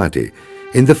Society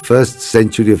in the first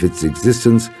century of its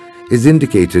existence is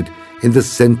indicated in the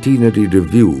Centenary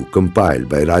Review compiled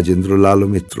by Rajendra Lal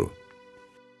Mitra.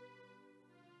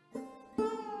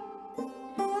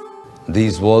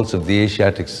 These walls of the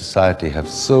Asiatic Society have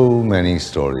so many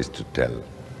stories to tell.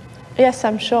 Yes,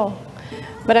 I'm sure.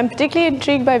 But I'm particularly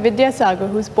intrigued by Vidyasagar,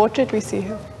 whose portrait we see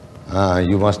here. Ah,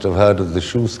 you must have heard of the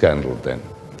shoe scandal then.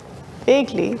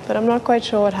 Vaguely, but I'm not quite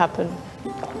sure what happened.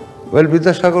 Well,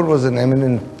 Vidyasagar was an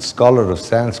eminent scholar of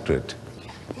Sanskrit.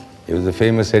 He was a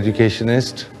famous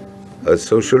educationist, a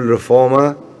social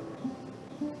reformer,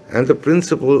 and the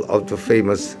principal of the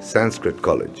famous Sanskrit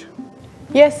college.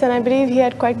 Yes, and I believe he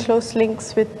had quite close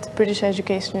links with British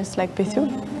educationists like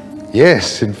Bethune.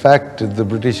 Yes, in fact, the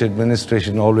British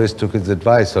administration always took his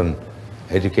advice on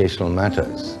educational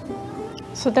matters.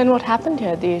 So then what happened here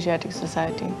at the Asiatic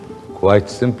Society? Quite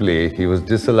simply, he was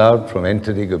disallowed from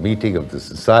entering a meeting of the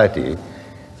society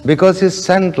because his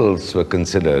sandals were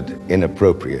considered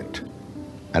inappropriate.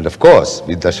 And of course,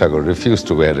 Vidyasagar refused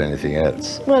to wear anything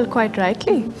else. Well, quite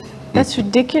rightly. That's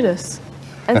ridiculous.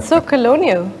 And so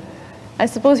colonial. I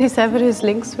suppose he severed his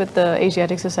links with the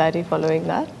Asiatic Society following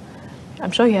that. I'm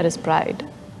sure he had his pride.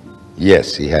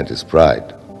 Yes, he had his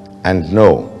pride. And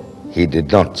no, he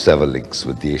did not sever links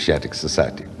with the Asiatic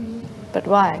Society. But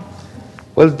why?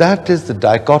 Well, that is the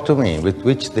dichotomy with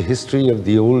which the history of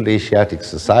the old Asiatic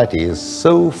Society is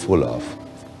so full of.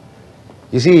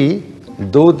 You see,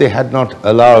 though they had not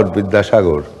allowed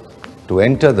Vidyasagar to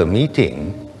enter the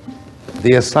meeting,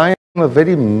 they assigned him a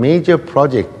very major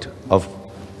project of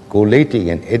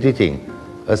collating and editing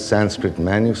a Sanskrit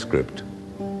manuscript.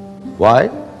 Why?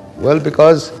 Well,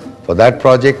 because for that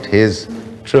project, his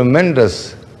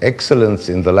tremendous excellence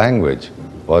in the language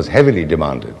was heavily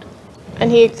demanded. And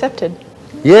he accepted?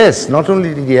 Yes, not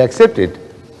only did he accept it,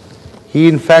 he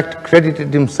in fact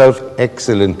credited himself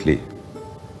excellently.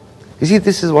 You see,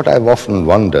 this is what I've often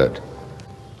wondered,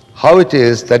 how it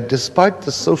is that despite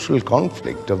the social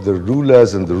conflict of the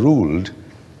rulers and the ruled,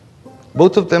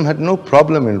 both of them had no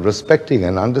problem in respecting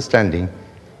and understanding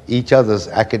each other's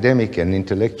academic and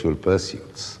intellectual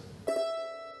pursuits.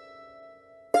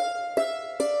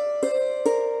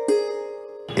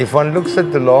 If one looks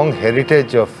at the long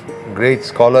heritage of great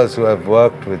scholars who have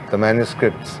worked with the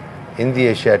manuscripts in the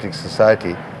Asiatic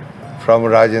Society, from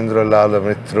Rajendra Lal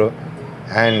Mitra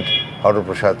and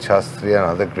Haraprasad Shastri and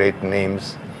other great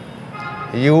names,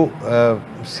 you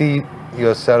see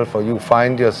yourself, or you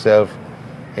find yourself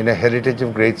in a heritage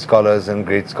of great scholars and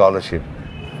great scholarship.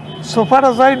 So far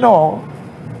as I know,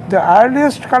 the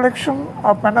earliest collection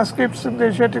of manuscripts in the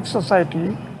Asiatic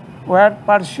Society were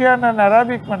Persian and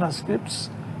Arabic manuscripts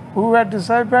who were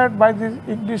deciphered by the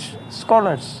English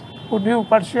scholars who knew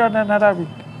Persian and Arabic.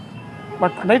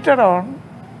 But later on,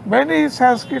 many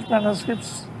Sanskrit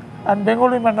manuscripts and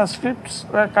Bengali manuscripts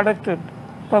were collected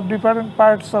from different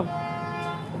parts of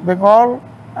Bengal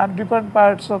and different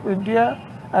parts of India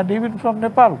and even from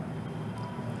Nepal.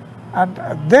 And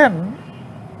then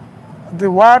the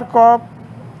work of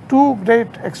two great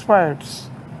experts,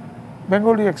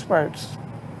 Bengali experts,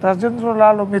 Rajendra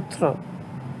Lal Mitra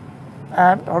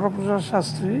and Haraprasad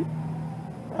Shastri,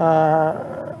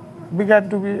 began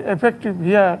to be effective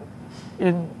here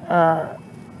in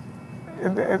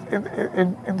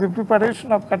the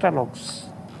preparation of catalogues.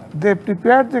 They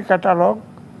prepared the catalogue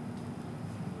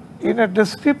in a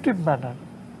descriptive manner.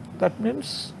 That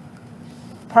means,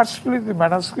 firstly the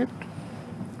manuscript,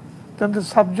 then the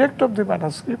subject of the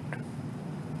manuscript,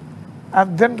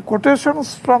 and then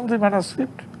quotations from the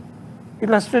manuscript,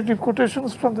 illustrative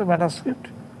quotations from the manuscript,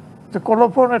 the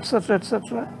colophon, etc.,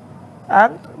 etc.,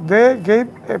 and they gave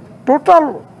a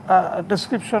total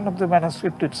description of the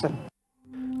manuscript itself.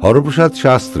 Haraprasad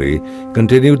Shastri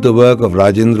continued the work of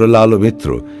Rajendra Lal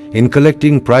Mitra in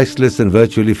collecting priceless and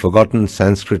virtually forgotten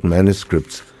Sanskrit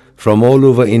manuscripts from all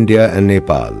over India and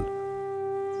Nepal.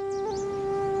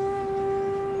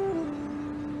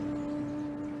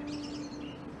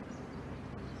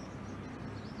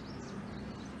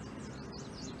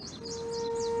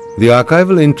 The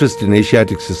archival interest in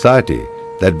Asiatic society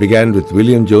that began with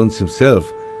William Jones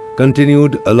himself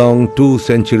continued along 2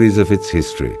 centuries of its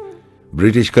history.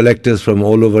 British collectors from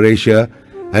all over Asia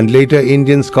and later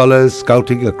Indian scholars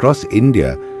scouting across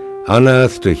India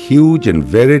unearthed a huge and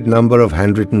varied number of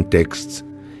handwritten texts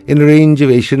in a range of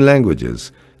Asian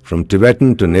languages, from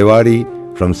Tibetan to Newari,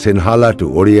 from Sinhala to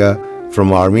Oriya,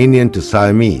 from Armenian to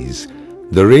Siamese.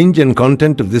 The range and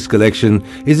content of this collection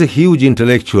is a huge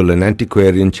intellectual and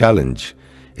antiquarian challenge.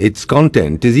 Its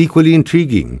content is equally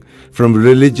intriguing, from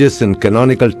religious and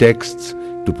canonical texts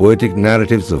to poetic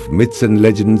narratives of myths and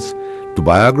legends to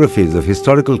biographies of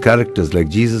historical characters like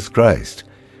Jesus Christ.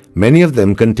 Many of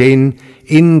them contain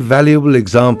invaluable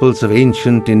examples of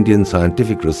ancient Indian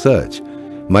scientific research.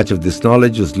 Much of this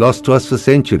knowledge was lost to us for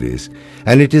centuries,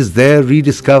 and it is their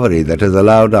rediscovery that has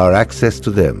allowed our access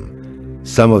to them.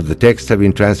 Some of the texts have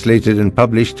been translated and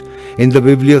published in the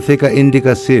Bibliotheca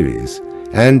Indica series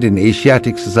and in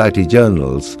Asiatic Society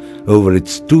journals over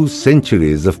its 2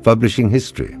 centuries of publishing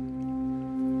history.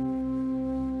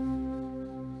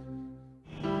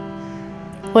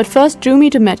 What first drew me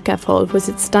to Metcalfe Hall was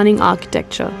its stunning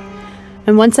architecture.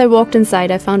 And once I walked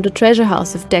inside, I found a treasure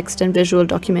house of text and visual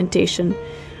documentation,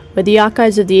 where the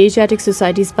archives of the Asiatic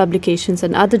Society's publications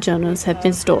and other journals have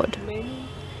been stored.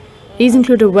 These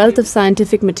include a wealth of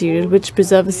scientific material which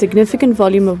preserve a significant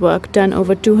volume of work done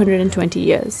over 220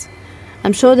 years.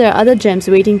 I'm sure there are other gems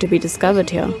waiting to be discovered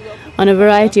here, on a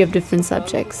variety of different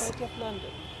subjects.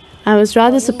 I was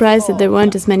rather surprised that there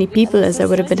weren't as many people as I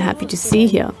would have been happy to see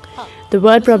here. The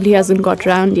word probably hasn't got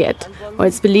round yet, or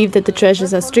it's believed that the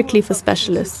treasures are strictly for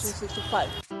specialists.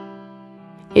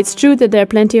 It's true that there are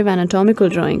plenty of anatomical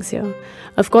drawings here.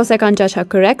 Of course, I can't judge how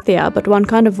correct they are, but one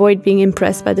can't avoid being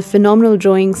impressed by the phenomenal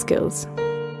drawing skills.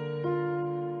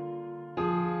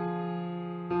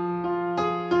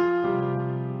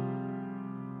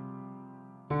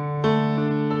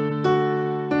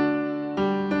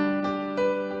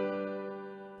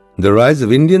 The rise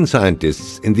of Indian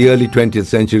scientists in the early 20th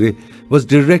century was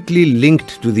directly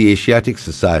linked to the Asiatic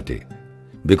Society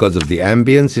because of the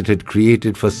ambience it had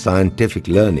created for scientific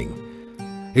learning.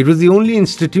 It was the only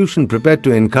institution prepared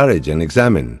to encourage and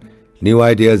examine new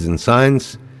ideas in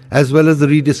science as well as the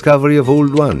rediscovery of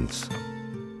old ones.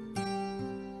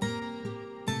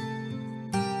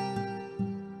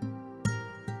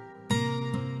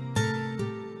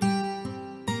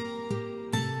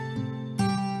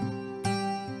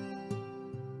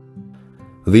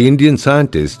 The Indian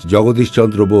scientist Jagadish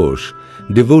Chandra Bose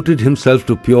devoted himself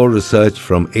to pure research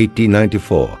from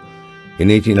 1894. In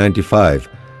 1895,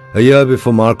 a year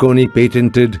before Marconi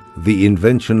patented the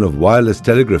invention of wireless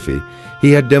telegraphy,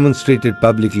 he had demonstrated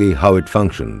publicly how it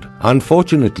functioned.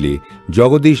 Unfortunately,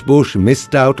 Jagadish Bose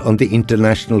missed out on the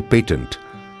international patent.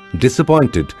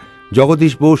 Disappointed,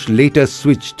 Jagadish Bose later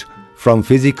switched from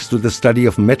physics to the study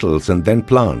of metals and then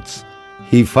plants.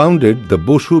 He founded the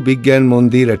Boshu Bigyan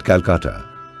Mandir at Calcutta,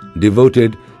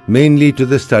 devoted mainly to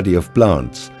the study of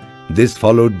plants. This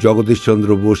followed Jagadish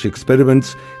Chandra Bose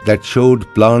experiments that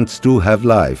showed plants too have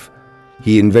life.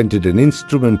 He invented an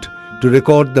instrument to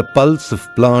record the pulse of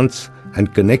plants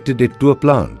and connected it to a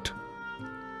plant.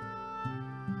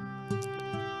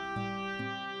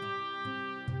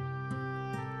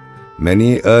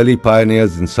 Many early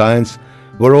pioneers in science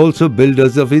were also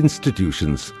builders of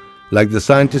institutions, like the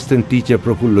scientist and teacher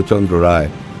Prafulla Chandra Rai,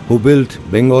 who built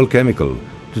Bengal Chemical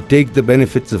to take the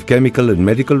benefits of chemical and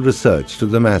medical research to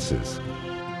the masses.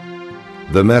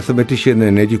 The mathematician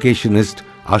and educationist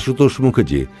Ashutosh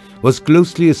Mukherjee was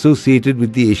closely associated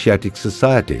with the Asiatic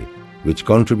Society, which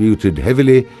contributed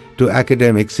heavily to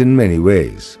academics in many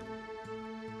ways.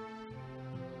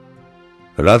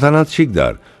 Radhanath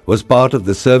Shikdar was part of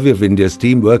the Survey of India's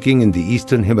team working in the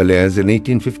Eastern Himalayas in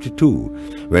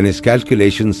 1852, when his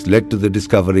calculations led to the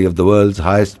discovery of the world's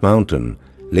highest mountain,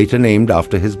 later named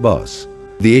after his boss.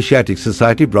 The Asiatic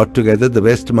Society brought together the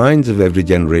best minds of every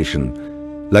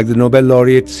generation, like the Nobel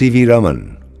laureate C.V.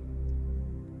 Raman.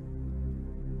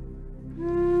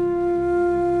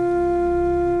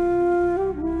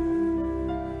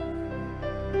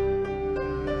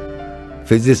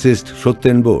 Physicist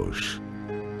Gautam Ghosh,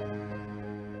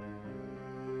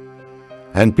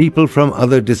 and people from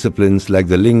other disciplines like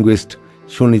the linguist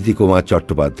Suniti Kumar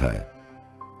Chattopadhyay.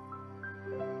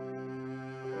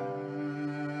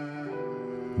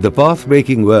 The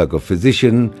path-breaking work of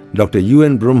physician Dr.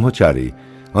 U.N. Brahmachari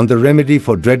on the remedy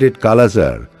for dreaded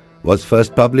Kala-Azar was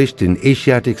first published in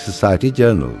Asiatic Society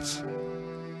journals.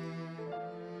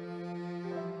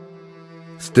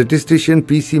 Statistician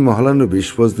P.C.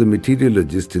 Mahalanobis was the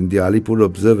meteorologist in the Alipur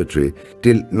Observatory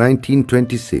till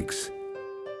 1926.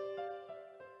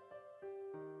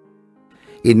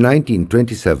 In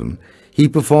 1927, he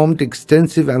performed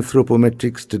extensive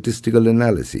anthropometric statistical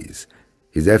analyses.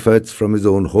 His efforts from his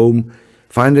own home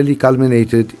finally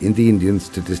culminated in the Indian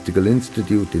Statistical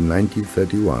Institute in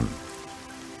 1931.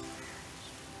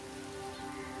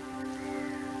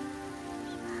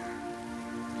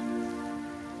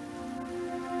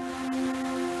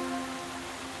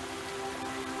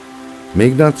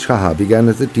 Meghnad Shah began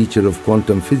as a teacher of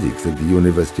quantum physics at the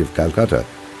University of Calcutta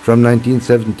from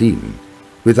 1917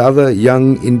 with other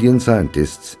young Indian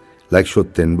scientists like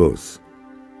Gautam Ghosh.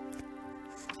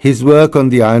 His work on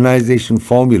the ionization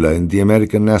formula in the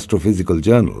American Astrophysical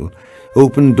Journal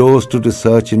opened doors to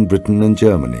research in Britain and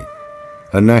Germany.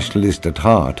 A nationalist at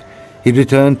heart, he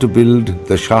returned to build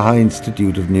the Shah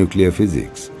Institute of Nuclear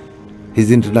Physics. His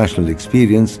international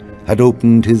experience had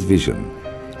opened his vision,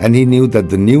 and he knew that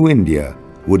the new India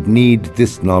would need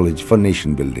this knowledge for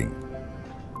nation building.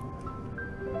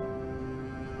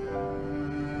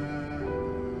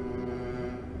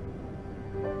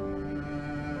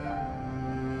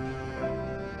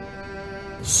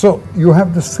 So you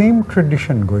have the same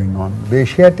tradition going on. The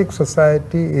Asiatic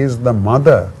Society is the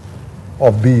mother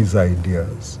of these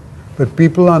ideas, but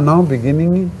people are now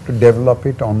beginning to develop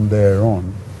it on their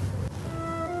own.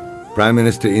 Prime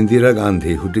Minister Indira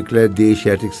Gandhi, who declared the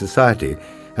Asiatic Society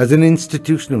as an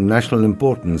institution of national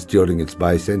importance during its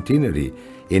bicentenary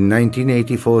in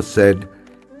 1984, said,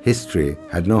 "History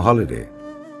had no holiday."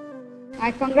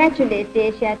 I congratulate the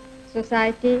Asiatic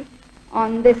Society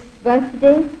on this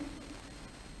birthday.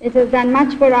 It has done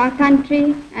much for our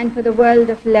country and for the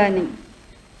world of learning.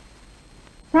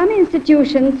 Some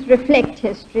institutions reflect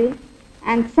history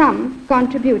and some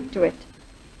contribute to it.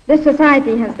 This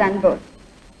society has done both.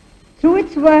 Through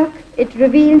its work, it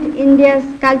revealed India's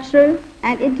cultural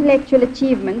and intellectual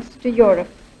achievements to Europe.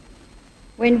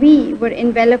 When we were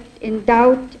enveloped in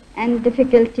doubt and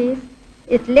difficulties,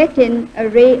 it let in a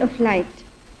ray of light.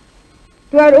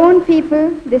 To our own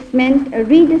people, this meant a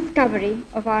rediscovery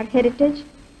of our heritage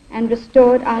and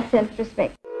restored our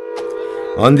self-respect.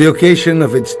 On the occasion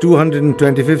of its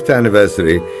 225th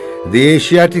anniversary, the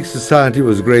Asiatic Society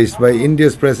was graced by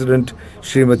India's President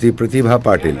Srimati Pratibha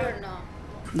Patil.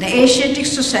 The Asiatic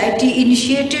Society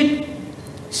initiated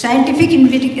scientific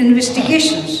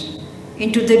investigations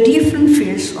into the different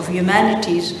fields of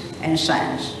humanities and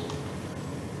science.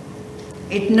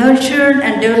 It nurtured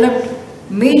and developed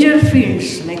major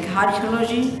fields like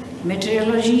archaeology,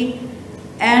 meteorology,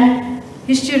 and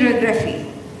historiography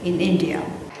in India.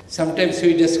 Sometimes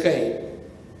we describe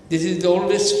this is the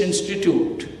oldest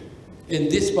institute in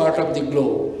this part of the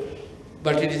globe,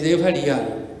 but it is ever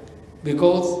young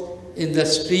because in the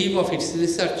stream of its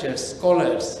researchers,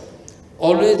 scholars,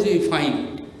 always we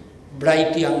find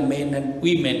bright young men and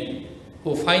women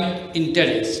who find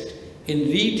interest in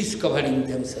rediscovering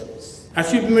themselves.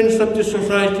 Achievements of the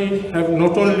society have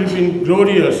not only been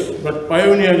glorious but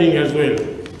pioneering as well,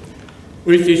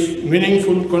 with its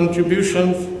meaningful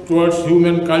contributions towards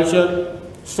human culture,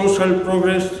 social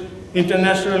progress,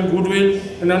 international goodwill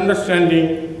and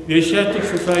understanding. The Asiatic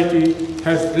Society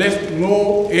has left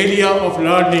no area of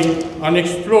learning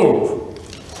unexplored.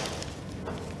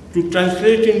 To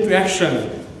translate into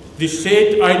action the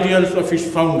set ideals of its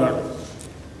founder,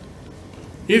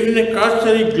 Even a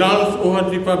cursory glance over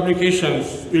the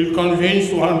publications will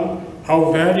convince one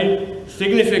how varied,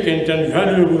 significant and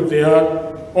valuable they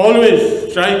are,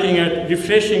 always striking at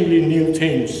refreshingly new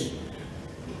themes.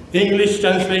 English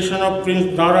translation of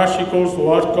Prince Dara Shikoh's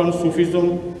work on Sufism,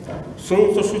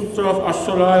 Sutta Sutra of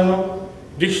Asholayana,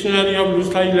 Dictionary of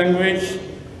Lusai language,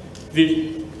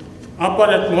 the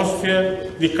Upper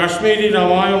Atmosphere, the Kashmiri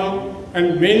Ramayana,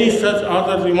 and many such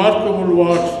other remarkable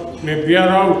works may bear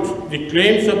out the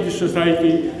claims of the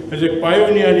Society as a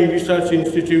pioneering research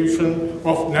institution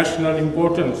of national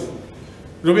importance.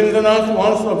 Rabindranath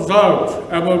once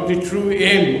observed about the true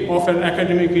aim of an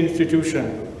academic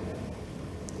institution.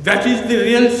 That is the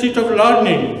real seat of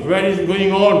learning, where is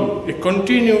going on a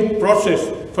continued process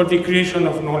for the creation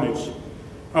of knowledge.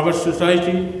 Our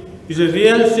society is a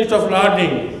real seat of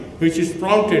learning, which is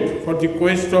prompted for the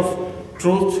quest of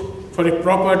truth, for a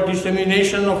proper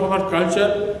dissemination of our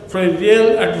culture, for a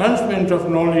real advancement of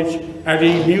knowledge,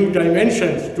 adding new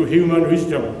dimensions to human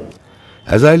wisdom.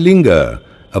 As I linger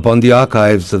upon the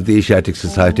archives of the Asiatic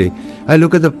Society, I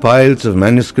look at the piles of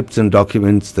manuscripts and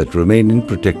documents that remain in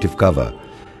protective cover.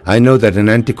 I know that an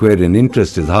antiquarian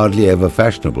interest is hardly ever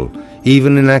fashionable,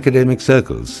 even in academic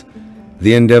circles.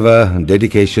 The endeavor,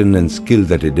 dedication and skill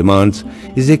that it demands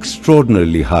is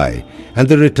extraordinarily high, and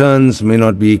the returns may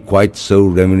not be quite so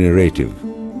remunerative.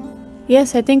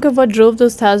 Yes, I think of what drove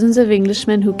those thousands of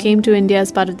Englishmen who came to India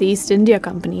as part of the East India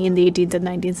Company in the 18th and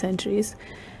 19th centuries.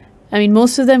 I mean,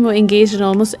 most of them were engaged in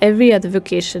almost every other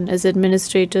vocation as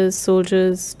administrators,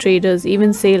 soldiers, traders,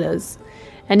 even sailors.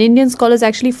 And Indian scholars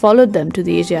actually followed them to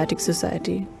the Asiatic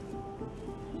Society.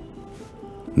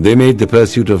 They made the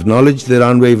pursuit of knowledge their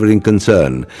unwavering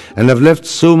concern and have left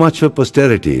so much for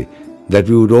posterity that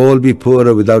we would all be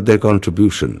poorer without their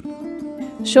contribution.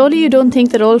 Surely you don't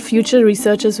think that all future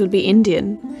researchers will be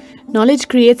Indian? Knowledge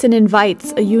creates and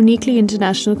invites a uniquely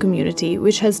international community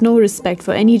which has no respect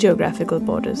for any geographical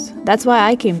borders. That's why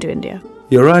I came to India.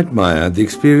 You're right, Maya. The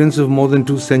experience of more than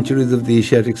 2 centuries of the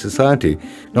Asiatic Society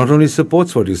not only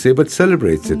supports what you say, but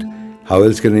celebrates it. How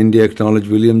else can India acknowledge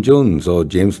William Jones or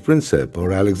James Prinsep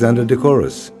or Alexander de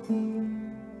Corus?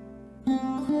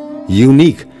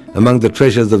 Unique among the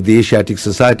treasures of the Asiatic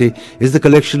Society is the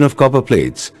collection of copper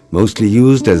plates, mostly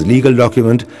used as legal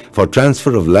document for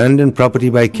transfer of land and property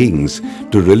by kings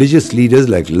to religious leaders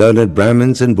like learned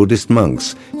Brahmins and Buddhist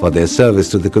monks for their service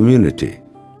to the community.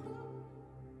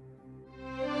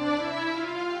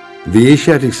 The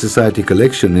Asiatic Society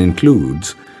collection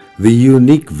includes the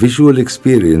unique visual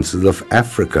experiences of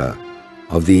Africa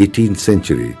of the 18th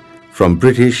century from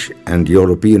British and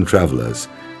European travelers.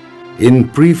 In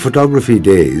pre-photography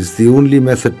days, the only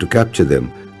method to capture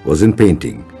them was in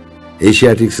painting.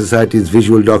 Asiatic Society's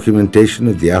visual documentation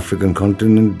of the African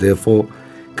continent, therefore,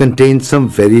 contains some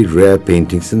very rare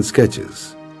paintings and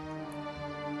sketches.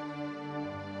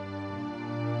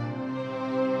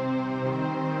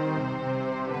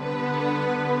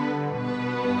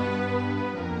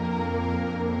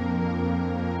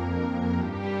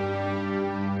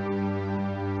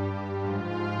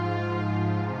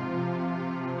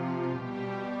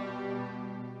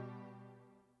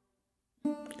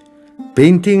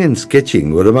 Painting and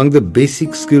sketching were among the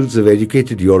basic skills of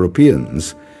educated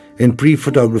Europeans in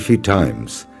pre-photography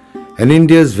times, and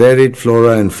India's varied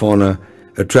flora and fauna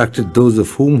attracted those of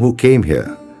whom who came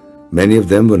here. Many of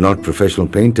them were not professional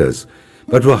painters,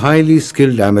 but were highly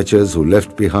skilled amateurs who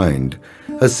left behind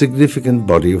a significant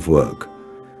body of work.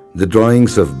 The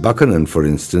drawings of Buchanan, for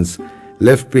instance,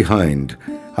 left behind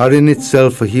are in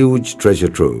itself a huge treasure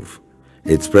trove.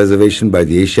 Its preservation by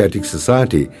the Asiatic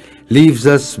Society leaves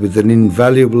us with an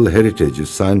invaluable heritage of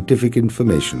scientific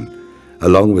information,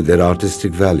 along with their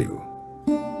artistic value.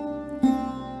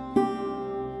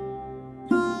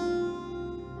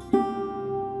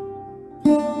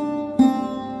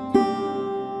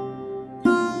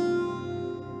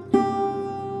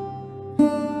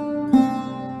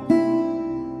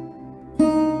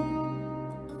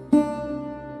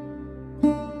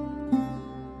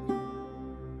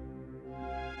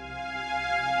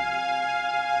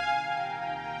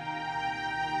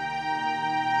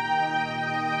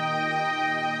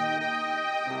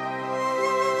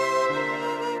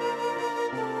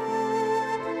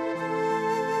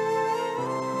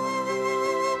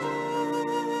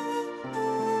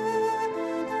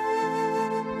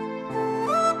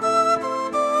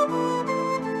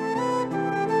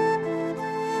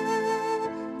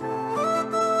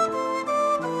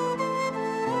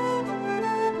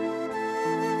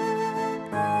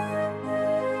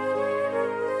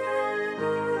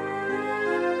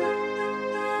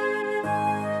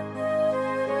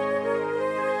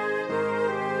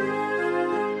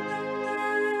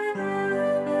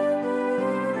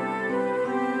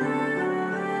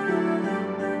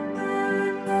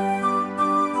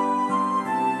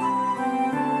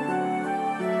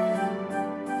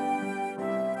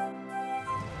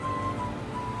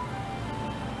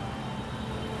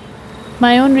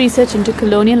 My own research into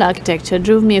colonial architecture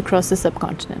drove me across the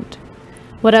subcontinent.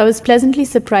 What I was pleasantly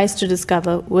surprised to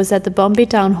discover was that the Bombay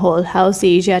Town Hall housed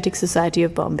the Asiatic Society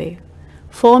of Bombay.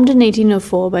 Formed in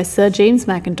 1804 by Sir James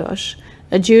Mackintosh,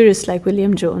 a jurist like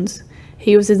William Jones,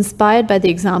 he was inspired by the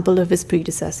example of his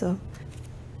predecessor.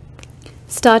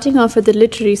 Starting off with the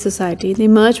Literary Society, they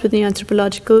merged with the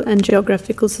Anthropological and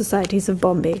Geographical Societies of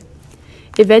Bombay.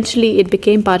 Eventually, it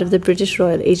became part of the British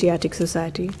Royal Asiatic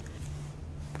Society.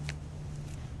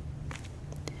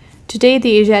 Today,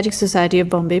 the Asiatic Society of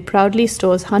Bombay proudly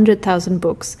stores 100,000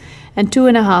 books and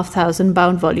 2,500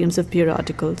 bound volumes of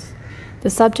periodicals. The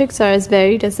subjects are as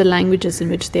varied as the languages in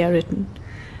which they are written.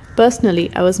 Personally,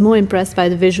 I was more impressed by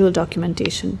the visual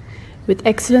documentation, with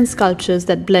excellent sculptures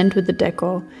that blend with the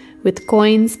decor, with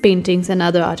coins, paintings, and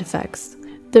other artifacts.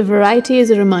 The variety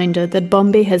is a reminder that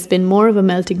Bombay has been more of a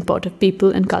melting pot of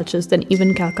people and cultures than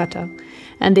even Calcutta,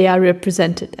 and they are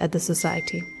represented at the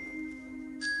Society.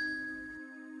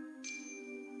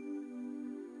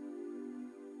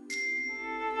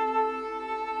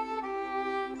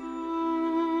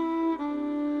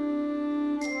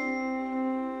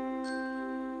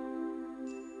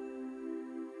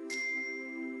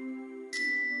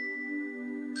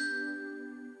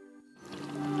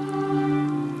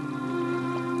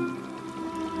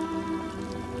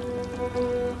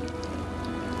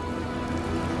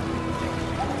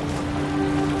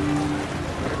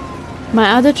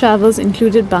 My other travels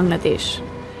included Bangladesh.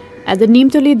 At the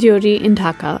Neemtoli Diori in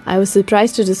Dhaka, I was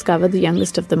surprised to discover the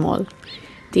youngest of them all,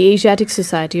 the Asiatic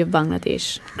Society of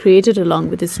Bangladesh, created along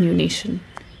with its new nation.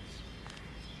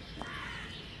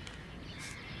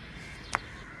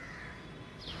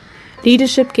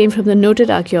 Leadership came from the noted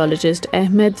archaeologist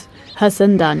Ahmed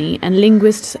Hassan Dani and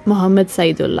linguist Muhammad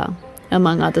Saidullah,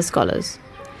 among other scholars.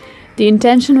 The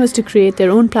intention was to create their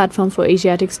own platform for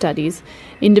Asiatic studies,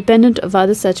 independent of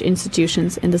other such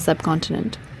institutions in the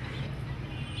subcontinent.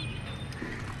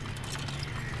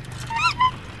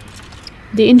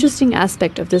 The interesting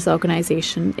aspect of this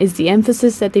organization is the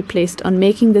emphasis that they placed on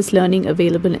making this learning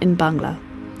available in Bangla.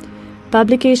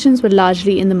 Publications were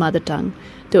largely in the mother tongue,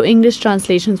 though English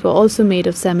translations were also made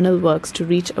of seminal works to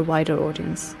reach a wider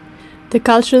audience. The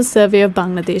Cultural Survey of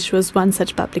Bangladesh was one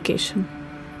such publication.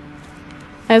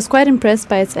 I was quite impressed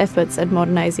by its efforts at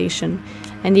modernization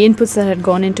and the inputs that had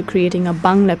gone into creating a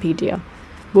Banglapedia,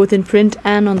 both in print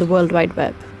and on the World Wide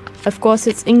Web. Of course,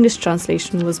 its English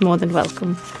translation was more than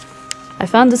welcome. I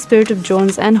found the spirit of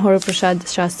Jones and Horoprasad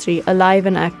Shastri alive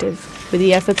and active with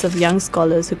the efforts of young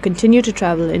scholars who continue to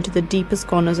travel into the deepest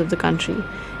corners of the country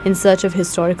in search of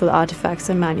historical artifacts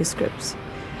and manuscripts.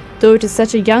 Though it is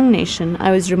such a young nation,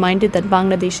 I was reminded that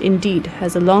Bangladesh indeed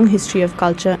has a long history of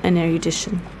culture and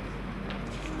erudition.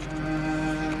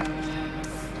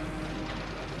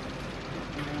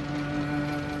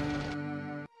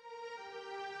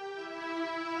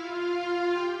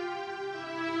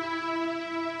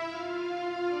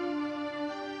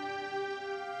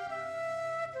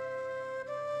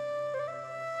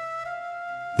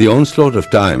 The onslaught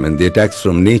of time and the attacks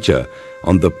from nature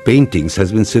on the paintings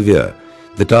has been severe.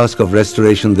 The task of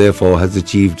restoration, therefore, has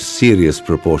achieved serious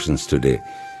proportions today.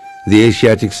 The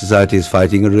Asiatic Society is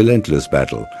fighting a relentless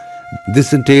battle.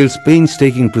 This entails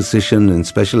painstaking precision and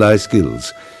specialized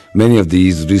skills. Many of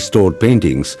these restored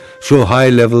paintings show high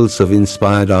levels of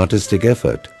inspired artistic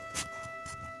effort.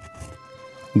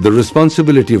 The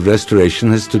responsibility of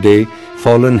restoration has today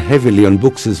fallen heavily on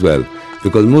books as well,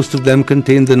 because most of them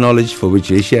contain the knowledge for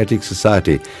which Asiatic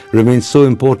Society remains so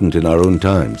important in our own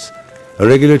times. A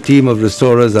regular team of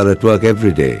restorers are at work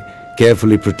every day,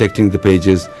 carefully protecting the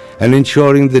pages and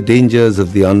ensuring the dangers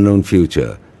of the unknown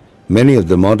future. Many of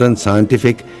the modern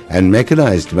scientific and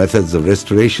mechanized methods of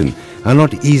restoration are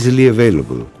not easily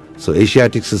available, so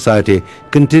Asiatic Society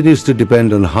continues to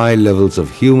depend on high levels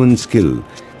of human skill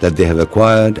that they have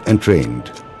acquired and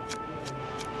trained.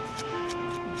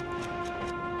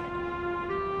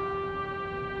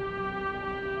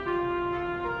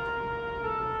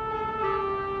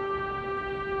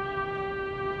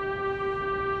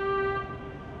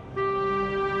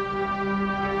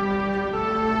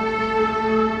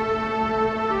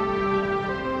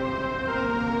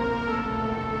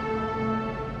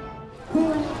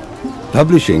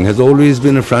 Publishing has always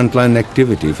been a frontline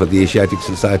activity for the Asiatic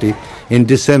Society in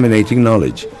disseminating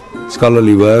knowledge.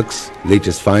 Scholarly works,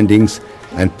 latest findings,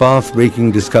 and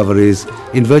path-breaking discoveries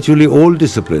in virtually all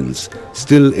disciplines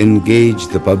still engage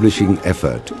the publishing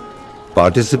effort.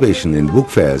 Participation in book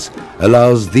fairs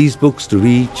allows these books to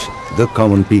reach the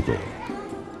common people.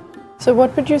 So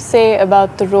what would you say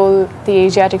about the role the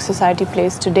Asiatic Society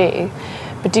plays today,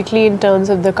 particularly in terms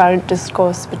of the current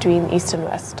discourse between East and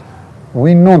West?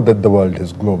 we know that the world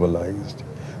is globalized.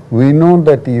 We know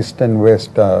that East and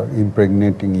West are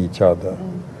impregnating each other.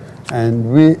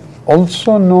 And we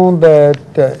also know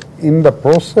that in the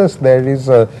process there is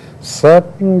a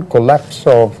certain collapse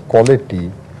of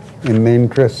quality in the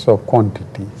interests of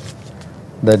quantity.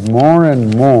 That more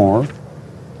and more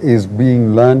is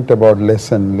being learnt about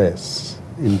less and less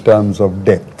in terms of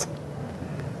depth.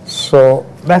 So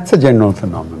that's a general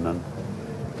phenomenon.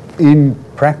 In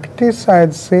practice,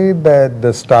 I'd say that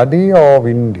the study of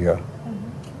India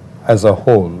as a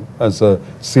whole, as a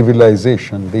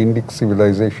civilization, the Indic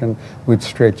civilization, which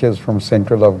stretches from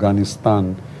central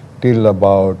Afghanistan till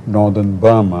about northern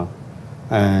Burma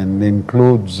and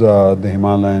includes the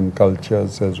Himalayan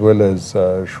cultures as well as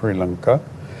Sri Lanka,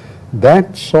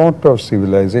 that sort of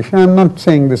civilization, I'm not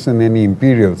saying this in any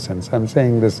imperial sense, I'm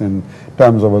saying this in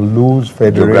terms of a loose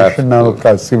federational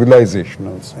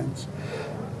civilizational sense.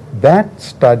 That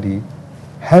study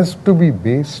has to be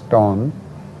based on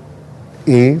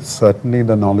A, certainly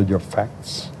the knowledge of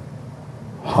facts,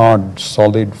 hard,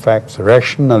 solid facts,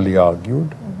 rationally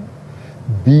argued.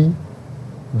 B,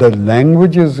 the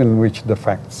languages in which the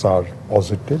facts are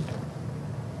posited,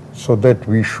 so that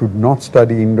we should not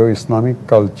study Indo-Islamic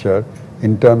culture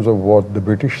in terms of what the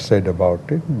British said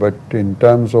about it, but in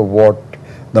terms of what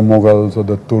the Mughals or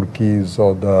the Turkis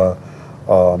or the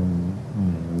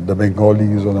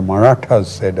Bengalis or the Marathas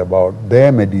said about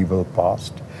their medieval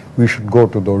past. We should go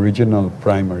to the original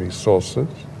primary sources.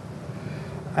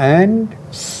 And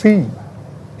C,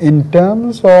 in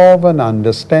terms of an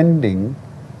understanding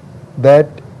that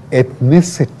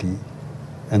ethnicity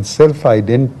and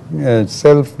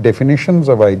self-definitions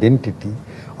of identity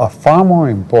are far more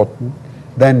important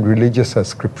than religious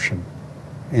ascription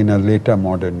in a later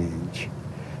modern age.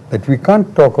 That we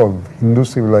can't talk of Hindu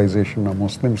civilization or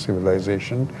Muslim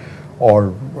civilization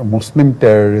or Muslim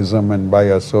terrorism and by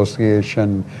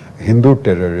association Hindu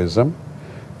terrorism.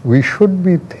 We should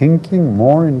be thinking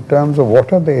more in terms of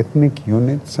what are the ethnic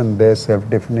units and their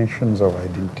self-definitions of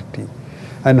identity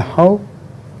and how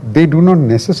they do not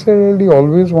necessarily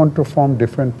always want to form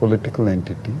different political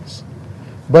entities,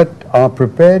 but are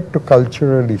prepared to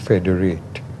culturally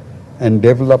federate and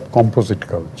develop composite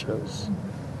cultures.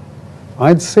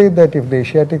 I'd say that if the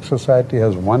Asiatic society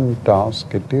has one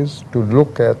task, it is to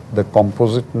look at the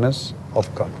compositeness of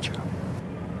culture.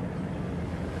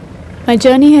 My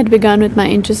journey had begun with my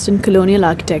interest in colonial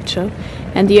architecture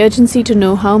and the urgency to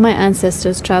know how my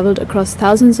ancestors traveled across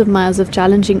thousands of miles of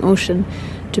challenging ocean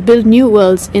to build new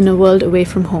worlds in a world away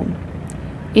from home.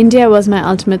 India was my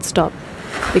ultimate stop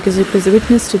because it was a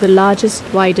witness to the largest,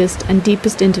 widest and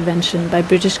deepest intervention by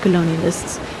British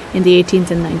colonialists in the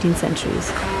 18th and 19th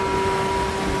centuries.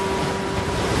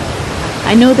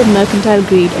 I know that mercantile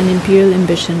greed and imperial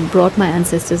ambition brought my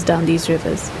ancestors down these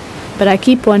rivers, but I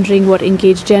keep wondering what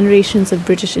engaged generations of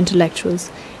British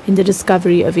intellectuals in the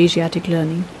discovery of Asiatic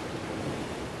learning.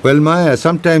 Well, Maya,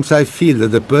 sometimes I feel that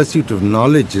the pursuit of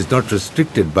knowledge is not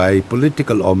restricted by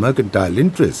political or mercantile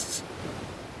interests,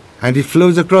 and it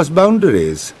flows across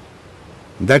boundaries.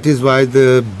 That is why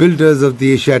the builders of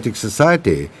the Asiatic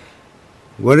society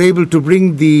were able to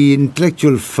bring the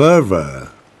intellectual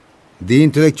fervor, the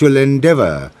intellectual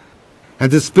endeavor,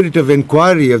 and the spirit of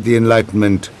inquiry of the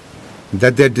Enlightenment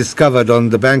that they discovered on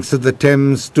the banks of the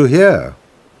Thames to here.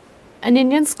 And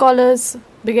Indian scholars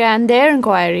began their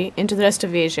inquiry into the rest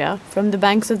of Asia from the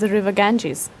banks of the river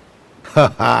Ganges.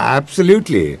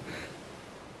 Absolutely.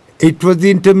 It was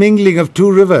the intermingling of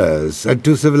two rivers and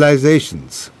two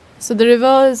civilizations. So the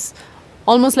river is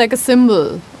almost like a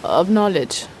symbol of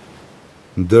knowledge.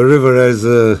 The river as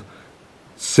a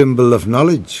symbol of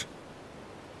knowledge.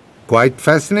 Quite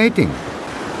fascinating.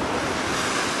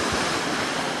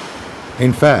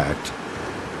 In fact,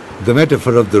 the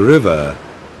metaphor of the river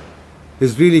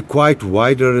is really quite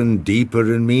wider and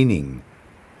deeper in meaning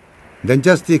than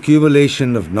just the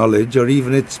accumulation of knowledge or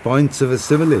even its points of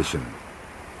assimilation.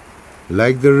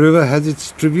 Like the river has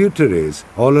its tributaries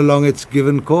all along its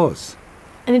given course.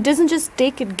 And it doesn't just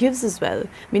take, it gives as well.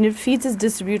 I mean, it feeds its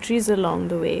distributaries along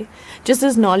the way. Just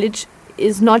as knowledge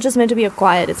is not just meant to be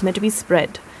acquired, it's meant to be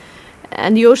spread.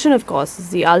 And the ocean, of course,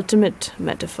 is the ultimate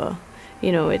metaphor.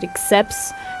 You know, it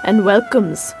accepts and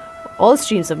welcomes all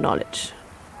streams of knowledge.